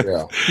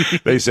 Yeah.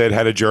 They said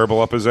had a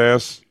gerbil up his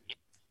ass.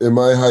 In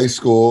my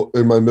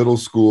middle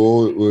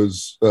school, it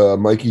was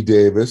Mikey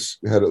Davis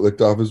had it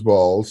licked off his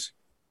balls.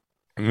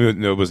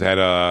 No,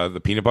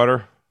 the peanut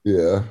butter.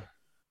 Yeah,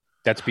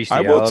 that's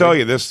bestiality. I will tell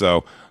you this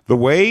though. The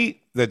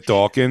way that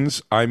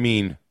Dawkins,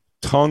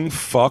 tongue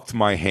fucked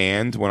my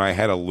hand when I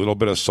had a little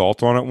bit of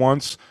salt on it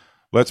once,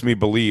 lets me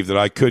believe that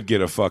I could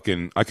get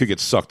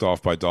sucked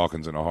off by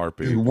Dawkins in a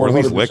heartbeat, or at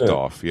least licked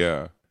off.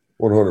 Yeah,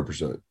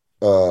 100%.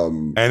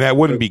 And that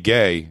wouldn't be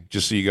gay,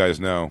 just so you guys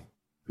know.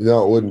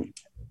 No, it wouldn't.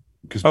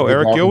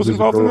 Eric Gill was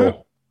involved in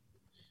that.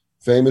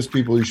 Famous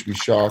people, you should be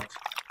shocked.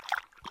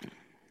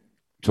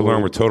 To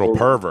learn we're total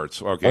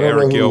perverts. Okay,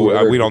 Eric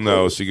Gill, we don't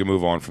know, so you can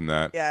move on from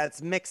that. Yeah,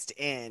 it's mixed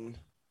in.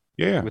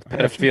 Yeah, with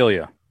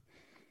pedophilia.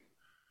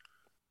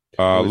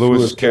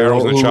 Lewis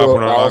Carroll's in the child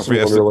pornography.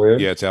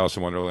 It's Alice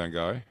in Wonderland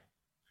guy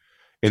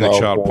in the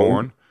child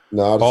porn.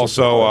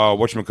 Also,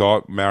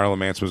 whatchamacallit, Marilyn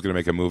Manson was going to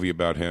make a movie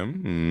about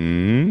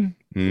him.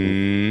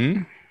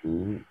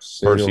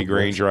 Percy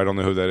Granger, I don't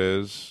know who that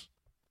is.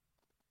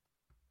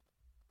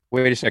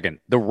 Wait a second.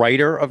 The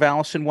writer of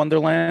Alice in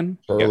Wonderland?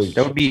 Yes.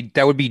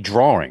 That would be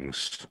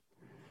drawings.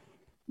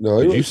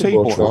 No, did you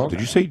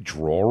say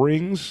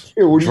drawings?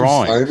 Yeah, what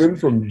drawings. Are you, Simon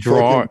from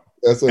SNL?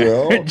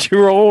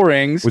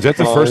 Drawings. Was that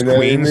the first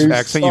Queen's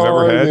accent you've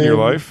ever had in your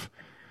life?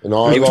 And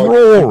I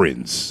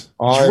drawings.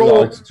 I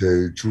like to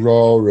do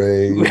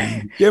drawings.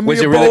 Give me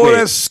a bowl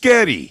of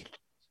sketty.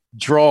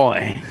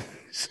 Drawings.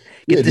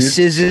 Get the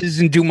scissors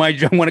and do I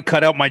want to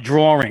cut out my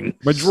drawing.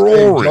 My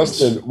drawings. Hey,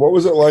 Justin, what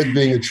was it like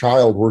being a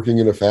child working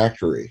in a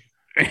factory?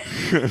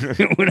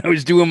 When I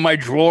was doing my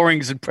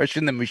drawings and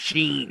pressing the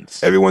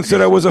machines. Everyone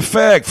said I was a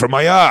fag for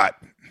my art.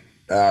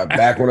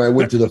 Back when I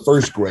went to the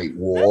First Great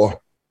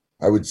War,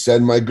 I would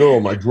send my girl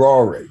my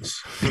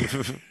drawings.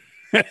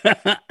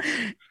 I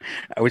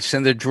would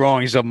send the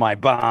drawings of my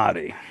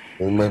body.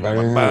 On my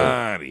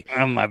body.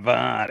 On my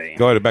body.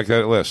 Go ahead, back to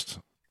that list.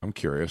 I'm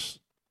curious.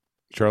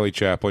 Charlie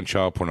Chaplin,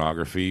 child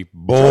pornography.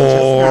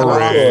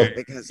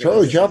 Boring.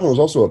 Charlie Chaplin was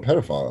also a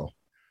pedophile.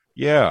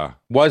 Yeah.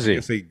 Was he?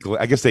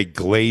 I guess they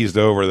glazed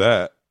over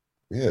that.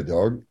 Yeah,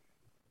 dog.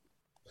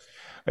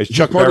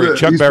 Chuck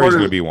Berry's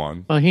going to be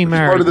one. Well, he's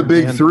part of the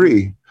big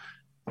three.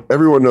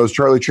 Everyone knows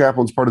Charlie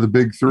Chaplin's part of the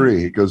big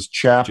three. It goes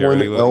Chaplin,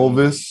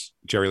 Elvis,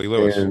 Jerry Lee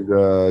Lewis.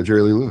 And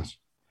Jerry Lee Lewis.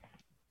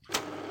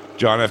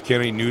 John F.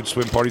 Kennedy, nude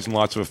swim parties and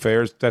lots of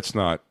affairs. That's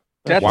not.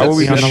 Why would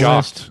we be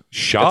shocked?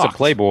 That's a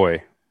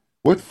Playboy.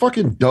 What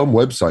fucking dumb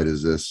website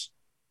is this?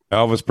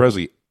 Elvis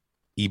Presley.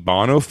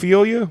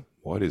 Ebonophilia?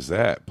 What is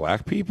that?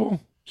 Black people?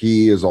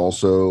 He is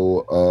also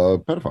a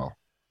pedophile.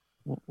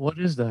 What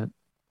is that?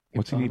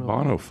 What's an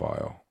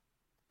ebonophile?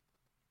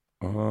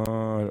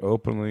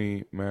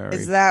 Openly married.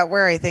 Is that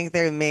where I think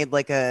they made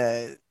like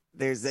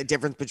there's a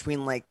difference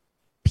between like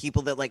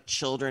people that like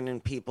children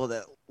and people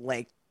that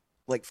like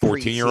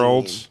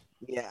 14-year-olds?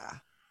 Yeah.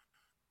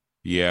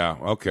 Yeah,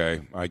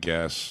 okay, I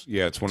guess.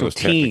 Yeah, it's one So of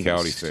those teens.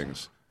 technicality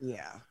things.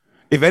 Yeah.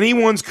 If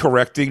anyone's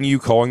correcting you,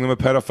 calling them a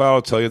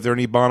pedophile, tell you they're an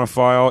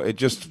Ebonophile, it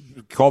just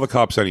call the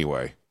cops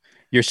anyway.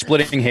 You're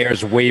splitting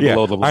hairs way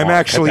below the line. I'm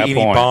actually at an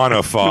that point.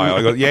 Ebonophile.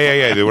 I go,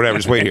 yeah, dude, whatever.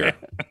 Just wait here.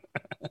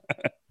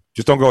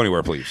 Just don't go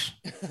anywhere, please.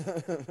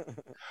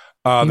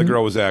 The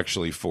girl was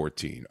actually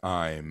 14.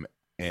 I'm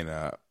in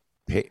a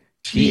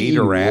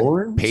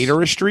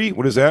pederastry.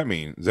 What does that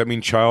mean? Does that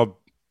mean child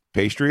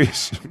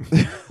pastries?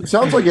 It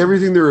sounds like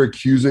everything they're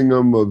accusing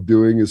them of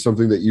doing is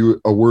something that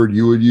a word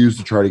you would use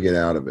to try to get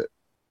out of it.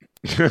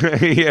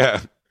 Yeah.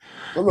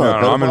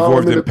 I'm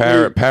involved in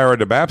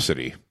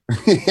paradabapsity.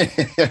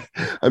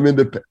 I'm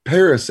into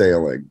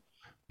parasailing.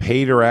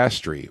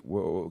 Pederastry.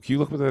 Whoa, can you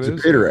look what that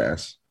is?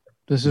 Pederast.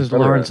 This is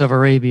Lawrence of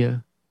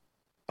Arabia.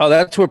 Oh,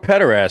 that's where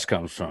pederast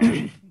comes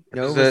from.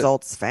 No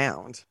results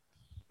found.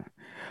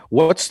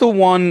 What's the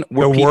one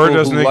where the people word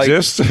doesn't who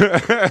exist?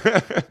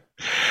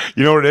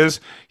 You know what it is?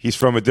 He's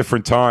from a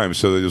different time,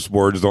 so those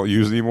words don't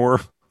use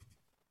anymore.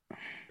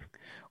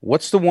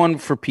 What's the one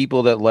for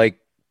people that like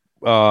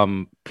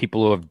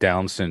people who have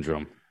Down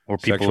syndrome or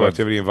people Sexual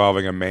activity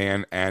involving a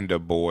man and a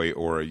boy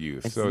or a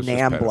youth? It's so it's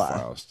NAMBLA. just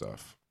pedophile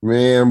stuff.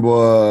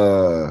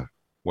 NAMBLA.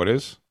 What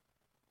is?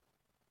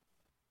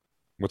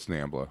 What's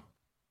NAMBLA?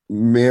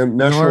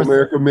 National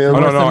American Man. Oh,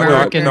 no,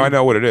 American. I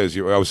know what it is.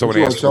 Someone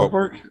asked. South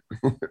Park?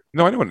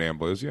 No, I know what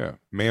NAMBLA is. Yeah,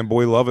 Man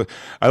Boy Love.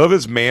 I love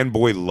this Man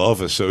Boy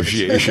Love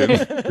Association.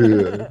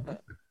 Yeah.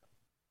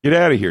 Get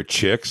out of here,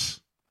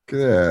 chicks.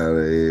 Get out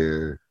of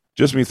here.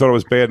 Just when you thought it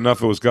was bad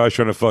enough, it was guys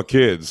trying to fuck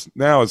kids.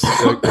 Now it's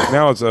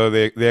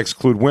they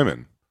exclude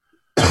women.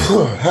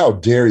 How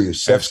dare you?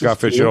 F. Scott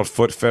Fitzgerald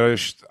foot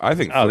fetish. I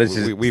think this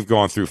is... we've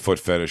gone through foot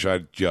fetish. I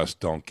just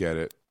don't get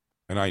it,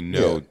 and I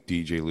know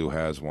DJ Lou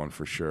has one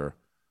for sure.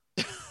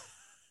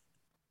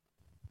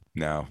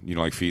 No, you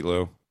don't like feet,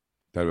 Lou?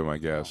 That'd be my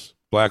guess.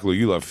 Black Lou,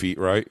 you love feet,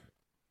 right?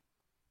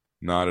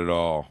 Not at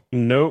all.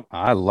 Nope.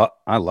 I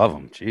love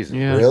them. Jesus.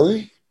 Yeah.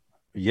 Really?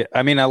 Yeah.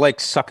 I mean, I like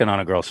sucking on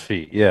a girl's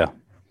feet. Yeah.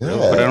 Yeah.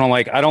 But I don't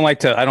like to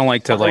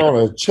like on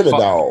a chili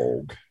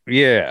dog.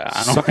 Yeah.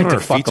 I don't Sucking like her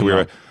to fuck feet's them.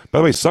 weird. By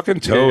the way,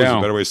 sucking toes is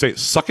a better way to say it.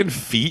 Sucking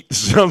feet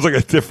sounds like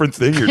a different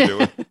thing you're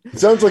doing. It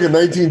sounds like a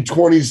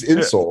 1920s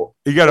insult.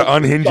 You got to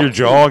unhinge your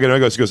jaw. And he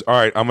goes, all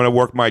right, I'm going to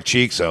work my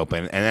cheeks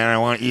open, and then I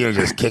want you to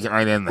just kick it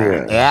right in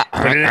there. Yeah,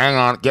 hang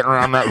on. Get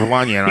around that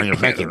one, you're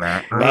thinking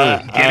that.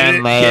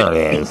 And there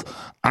it is.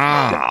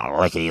 Ah,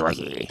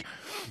 licky.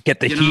 Get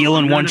the heel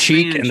in one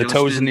cheek and the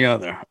toes in the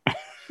other.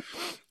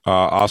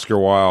 Oscar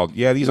Wilde.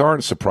 Yeah, these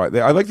aren't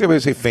surprising. I like the way they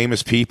say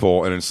famous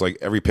people, and it's like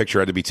every picture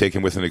had to be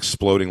taken with an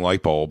exploding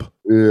light bulb.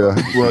 Yeah,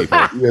 well,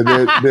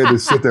 they had to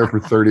sit there for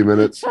 30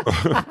 minutes.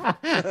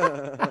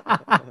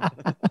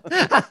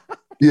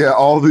 Yeah,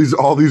 all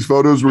these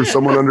photos were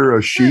someone under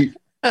a sheet.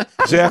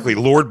 Exactly,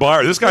 Lord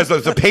Byron. This guy's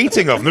a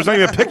painting of him. There's not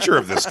even a picture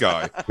of this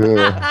guy.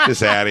 Yeah.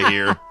 Just out of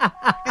here.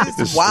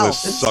 This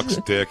sucks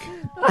dick.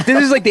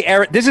 This is like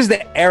this is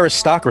the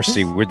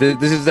aristocracy where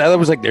that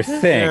was like their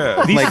thing.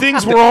 Yeah. These like,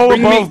 things were all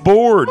above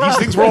board. These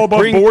things were all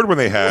above board when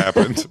they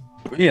happened.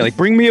 Yeah, like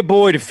bring me a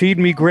boy to feed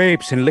me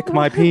grapes and lick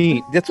my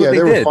pee. That's what they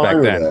did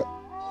back then. That.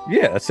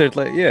 Yeah, that's it.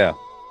 Like, yeah.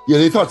 Yeah,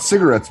 they thought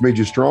cigarettes made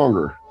you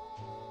stronger.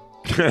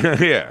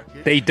 Yeah.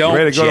 They don't. You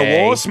ready to go Jay.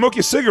 to war? Smoke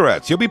your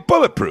cigarettes. You'll be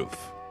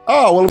bulletproof.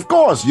 Oh, well, of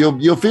course.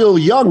 You'll feel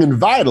young and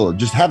vital.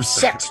 Just have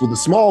sex with a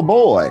small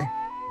boy.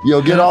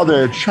 You'll get all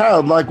their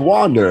childlike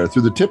wonder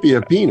through the tip of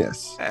your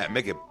penis.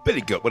 Make a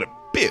bitty goat with a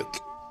puke.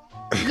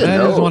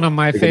 That is one of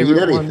my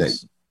favorite anything.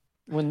 ones.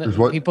 When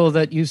the people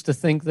that used to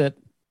think that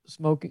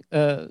smoking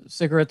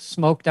cigarettes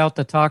smoked out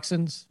the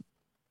toxins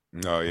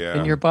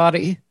in your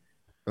body.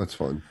 That's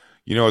fun.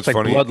 You know, it's like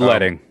funny.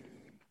 Bloodletting.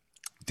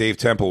 Dave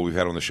Temple, we've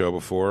had on the show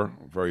before,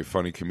 very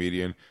funny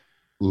comedian.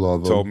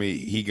 Love him. Told me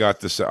he got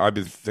this. I've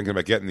been thinking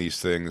about getting these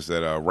things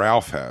that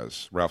Ralph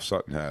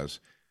Sutton has.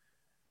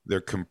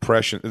 They're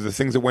compression. They're the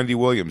things that Wendy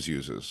Williams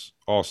uses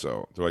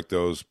also. They're like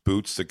those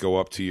boots that go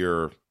up to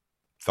your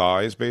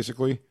thighs,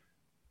 basically.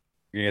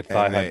 You get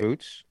thigh-high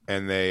boots?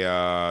 And they,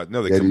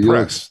 no, they You look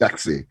compress.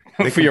 sexy.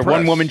 For your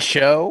one-woman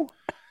show?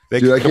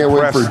 Dude, I can't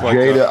wait for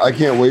Jay I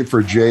can't wait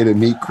for Jay to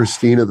meet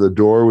Christine at the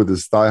door with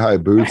his thigh-high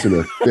boots and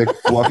a thick,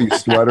 fluffy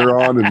sweater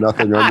on and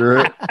nothing under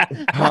it.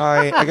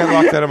 Hi, I got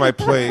locked out of my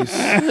place.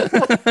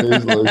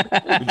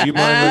 Would you mind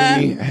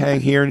letting me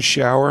hang here and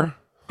shower?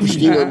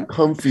 Christine, I'm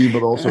comfy,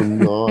 but also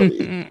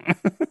naughty.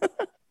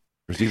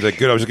 Christine's like,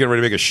 good. I was just getting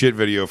ready to make a shit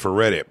video for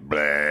Reddit.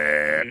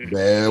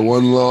 Blah.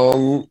 One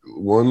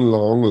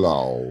long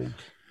log.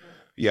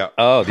 Yeah.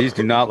 Oh, these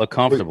do not look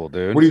comfortable,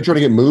 dude. What are you trying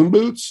to get? Moon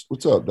boots?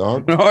 What's up,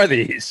 dog? What are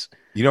these?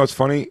 You know what's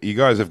funny? You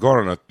guys have gone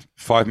on a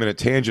 5-minute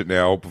tangent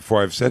now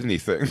before I've said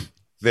anything.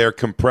 They're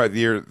compressed.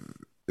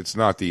 It's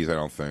not these, I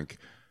don't think.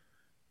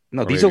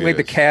 No, Or these are maybe like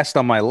it the is. cast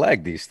on my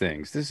leg. These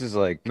things. This is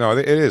like No,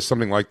 it is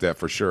something like that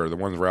for sure. The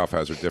ones Ralph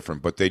has are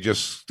different, but they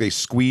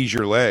squeeze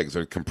your legs,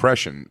 a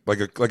compression, like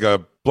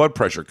a blood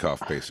pressure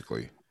cuff,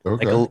 basically.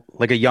 Okay.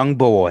 like a young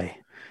boy.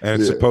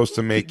 And it's supposed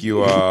to make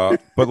you.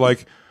 But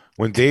like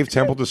when Dave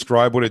Temple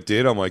described what it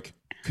did, I'm like,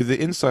 could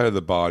the inside of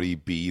the body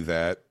be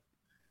that?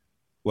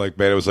 Like,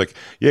 man, it was like,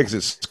 yeah, because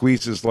it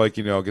squeezes like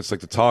gets like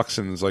the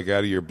toxins like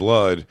out of your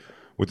blood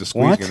with the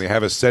squeezing, What? and they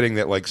have a setting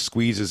that like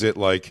squeezes it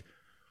like.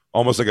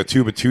 Almost like a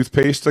tube of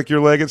toothpaste, like your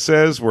leg, it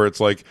says, where it's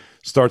like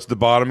starts at the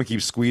bottom and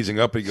keeps squeezing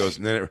up, and it goes,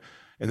 and then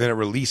it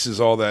releases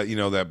all that,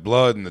 that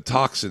blood and the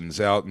toxins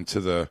out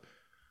into the.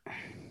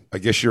 I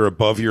guess you're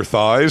above your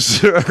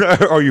thighs,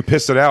 or you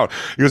piss it out.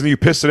 Because when you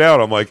piss it out,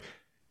 I'm like,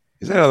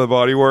 is that how the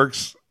body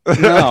works?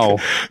 No,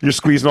 you're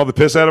squeezing all the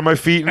piss out of my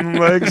feet and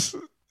legs.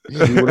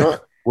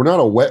 We're not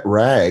a wet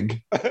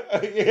rag.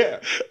 Yeah,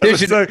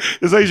 it's like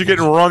you're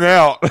getting wrung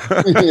out.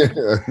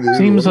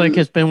 Seems like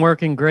it's been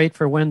working great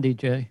for Wendy,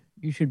 Jay.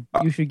 You should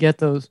get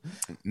those.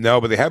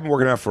 No, but they have been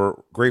working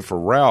out great for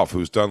Ralph,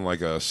 who's done like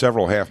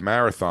several half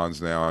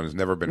marathons now and has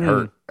never been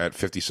hurt at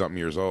 50-something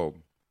years old.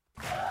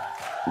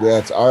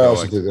 I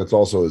also think that's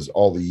also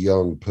all the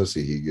young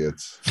pussy he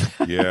gets.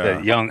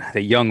 Yeah,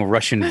 the young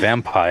Russian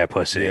vampire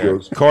pussy. Yeah.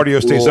 Cardio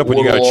stays up when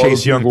you got to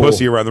chase young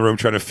pussy around the room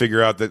trying to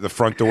figure out that the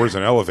front door is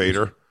an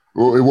elevator.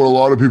 Well, what a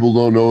lot of people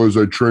don't know is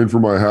I train for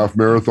my half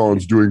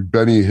marathons doing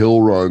Benny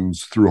Hill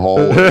runs through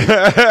hallways.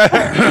 I've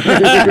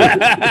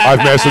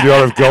mastered the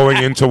art of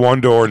going into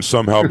one door and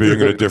somehow being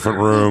in a different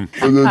room.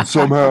 And then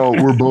somehow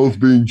we're both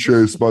being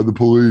chased by the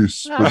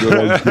police. But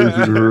then I'm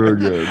chasing her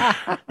again.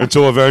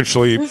 Until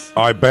eventually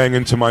I bang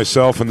into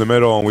myself in the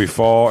middle and we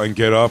fall and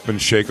get up and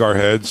shake our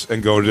heads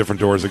and go to different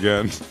doors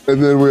again.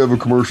 And then we have a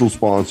commercial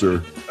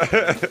sponsor.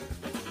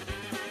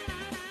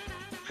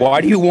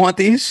 Why do you want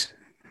these?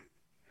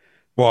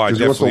 Well, I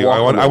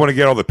want to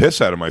get all the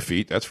piss out of my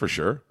feet. That's for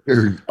sure.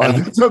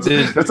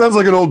 That sounds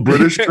like an old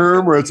British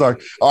term where it's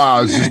like,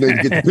 I was just need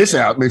to get the piss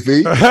out of my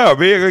feet. Oh,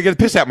 man, I gotta get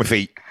the piss out my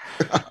feet.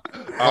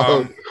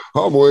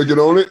 I'm working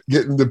on it,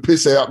 getting the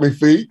piss out my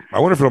feet. I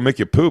wonder if it'll make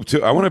you poop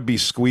too. I want to be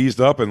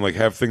squeezed up and like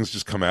have things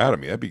just come out of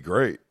me. That'd be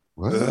great.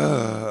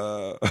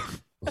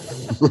 like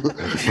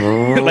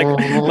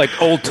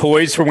old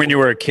toys from when you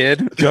were a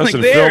kid.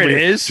 Justin, like, film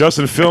me.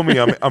 Justin, film me.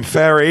 I'm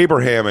Farrah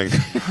Abrahaming.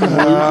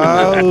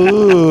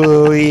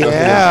 Oh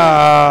yeah.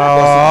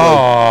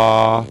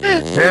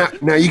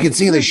 Now you can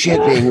see the shit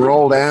being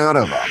rolled out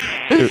of them.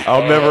 Dude,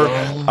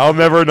 I'll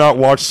never not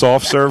watch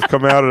soft serve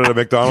come out at a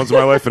McDonald's in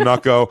my life and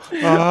not go,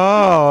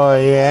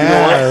 oh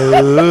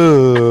yeah.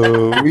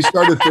 We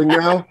start a thing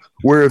now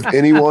where if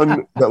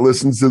anyone that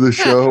listens to the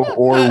show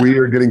or we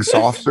are getting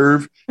soft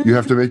serve, you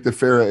have to make the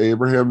Farrah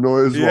Abraham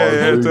noise.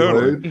 Yeah,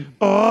 totally.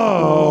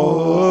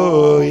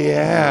 Oh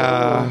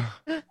yeah.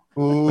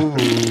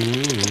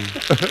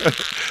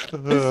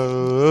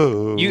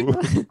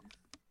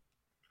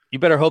 You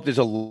better hope there's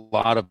a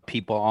lot of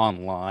people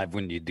on live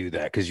when you do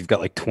that, because you've got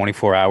like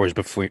 24 hours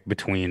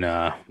between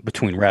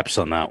reps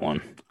on that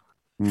one.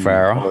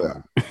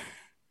 Farrah.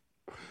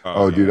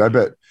 Dude, I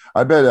bet.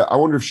 I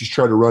wonder if she's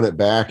tried to run it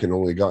back and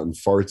only gotten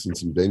farts and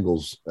some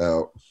dingles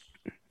out.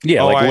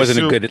 Yeah, like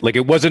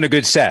it wasn't a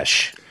good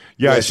sesh.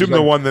 Yeah, I assume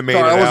the one that made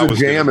it I out wasn't was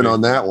jamming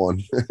on that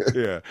one.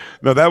 Yeah,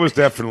 no, that was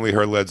definitely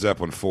her Led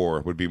Zeppelin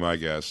 4 would be my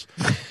guess.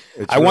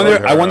 I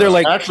wonder.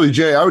 Like, actually,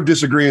 Jay, I would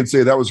disagree and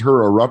say that was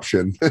her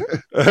eruption.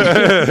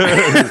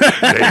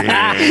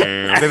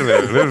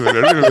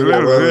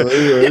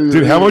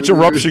 Dude, how much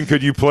eruption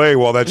could you play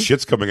while that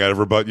shit's coming out of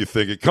her butt? You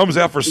think it comes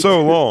out for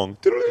so long?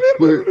 Can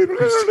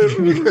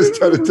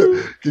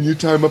you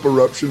time up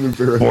eruption and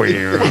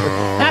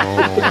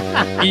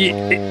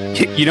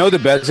you know the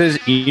best is,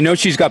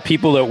 she's got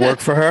people that work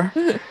for her.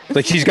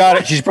 Like she's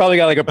probably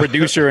got like a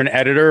producer and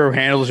editor who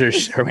handles her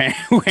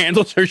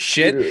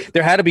shit. Yeah.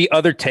 There had to be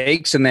other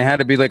takes, and there had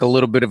to be like a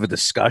little bit of a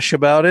discussion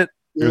about it.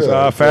 There's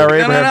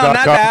FarrahAbraham.com. No,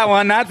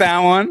 not that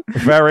one.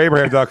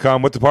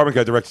 FarrahAbraham.com. What department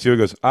got directed to you? He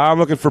goes, I'm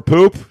looking for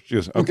poop. She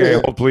goes, okay,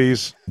 hold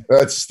please.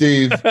 That's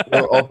Steve.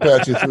 I'll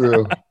patch you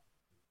through.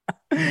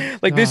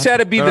 Like this had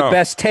to be the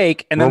best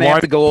take, and then they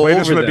have to go play over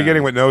this from the them.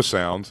 beginning with no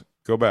sound.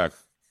 Go back.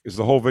 Is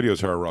the whole video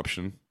is her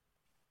eruption?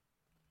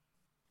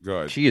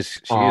 Good. She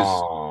is.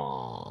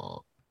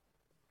 Her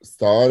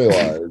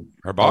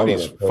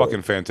body's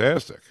fucking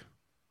fantastic.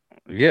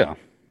 Yeah.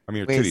 I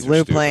mean, her Wait, titties is are Lou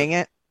stupid. playing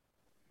it?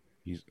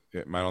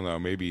 I don't know.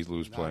 Maybe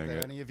Lou's playing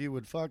it. Any of you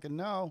would fucking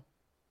know.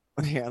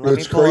 Yeah, let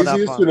What's me pull it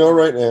craziest up to know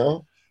right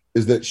now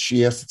is that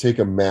she has to take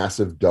a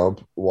massive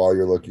dump while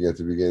you're looking at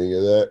the beginning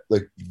of that.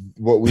 Like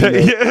what we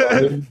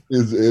know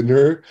is in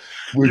her.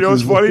 You know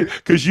what's funny?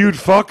 Because you'd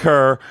fuck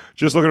her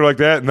just looking at her like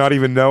that, not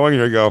even knowing,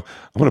 and you go, I'm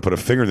going to put a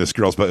finger in this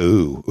girl's butt.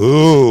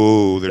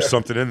 Ooh, there's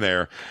something in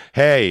there.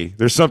 Hey,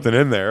 there's something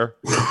in there.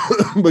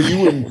 But you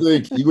wouldn't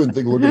think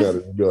looking at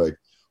it and be like,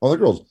 oh, that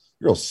girl's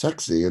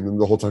sexy, and then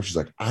the whole time she's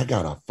like, I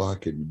gotta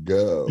fucking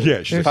go.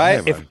 Yeah, if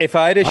I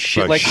had a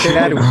shit like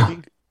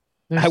that,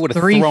 I would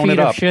have thrown it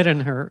up. Shit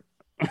in her.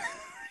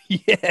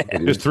 Yeah,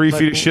 there's 3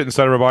 feet of shit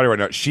inside of her body right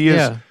now. She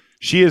is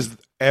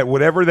at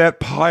whatever that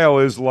pile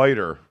is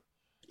lighter.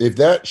 If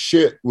that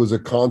shit was a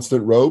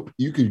constant rope,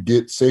 you could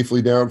get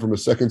safely down from a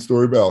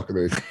second-story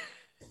balcony.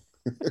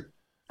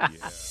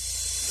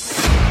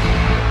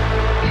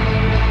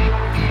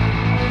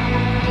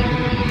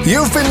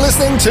 You've been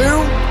listening to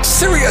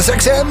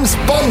SiriusXM's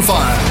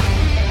Bonfire.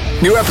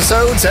 New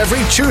episodes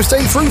every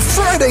Tuesday through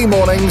Friday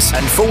mornings,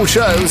 and full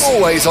shows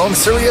always on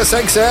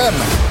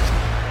SiriusXM.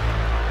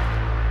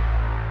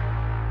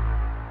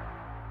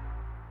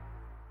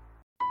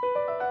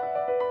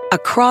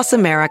 Across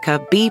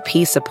America,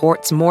 BP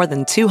supports more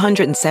than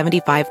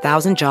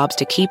 275,000 jobs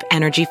to keep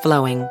energy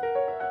flowing.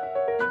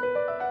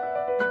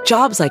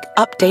 Jobs like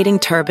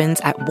updating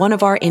turbines at one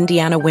of our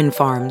Indiana wind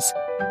farms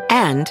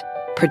and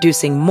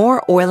producing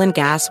more oil and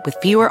gas with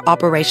fewer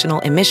operational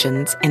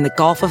emissions in the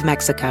Gulf of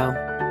Mexico.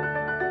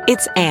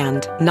 It's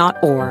and,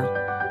 not or.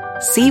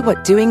 See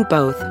what doing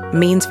both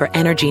means for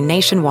energy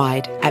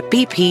nationwide at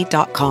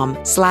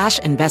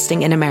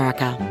bp.com/investing in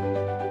America.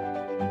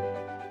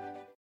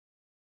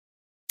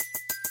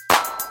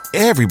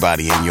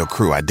 Everybody in your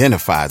crew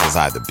identifies as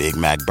either Big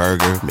Mac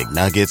Burger,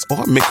 McNuggets,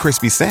 or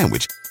McCrispy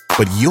Sandwich.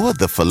 But you're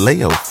the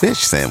Filet-O-Fish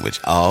Sandwich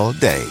all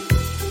day.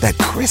 That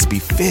crispy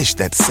fish,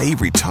 that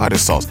savory tartar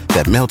sauce,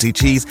 that melty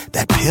cheese,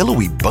 that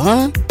pillowy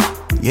bun.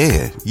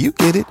 Yeah, you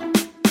get it.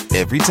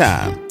 Every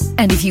time.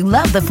 And if you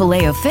love the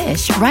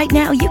Filet-O-Fish, right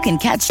now you can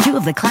catch two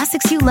of the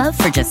classics you love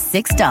for just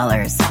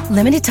 $6.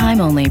 Limited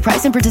time only.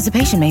 Price and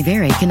participation may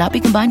vary. Cannot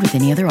be combined with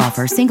any other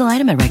offer. Single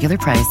item at regular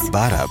price.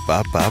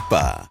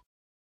 Ba-da-ba-ba-ba.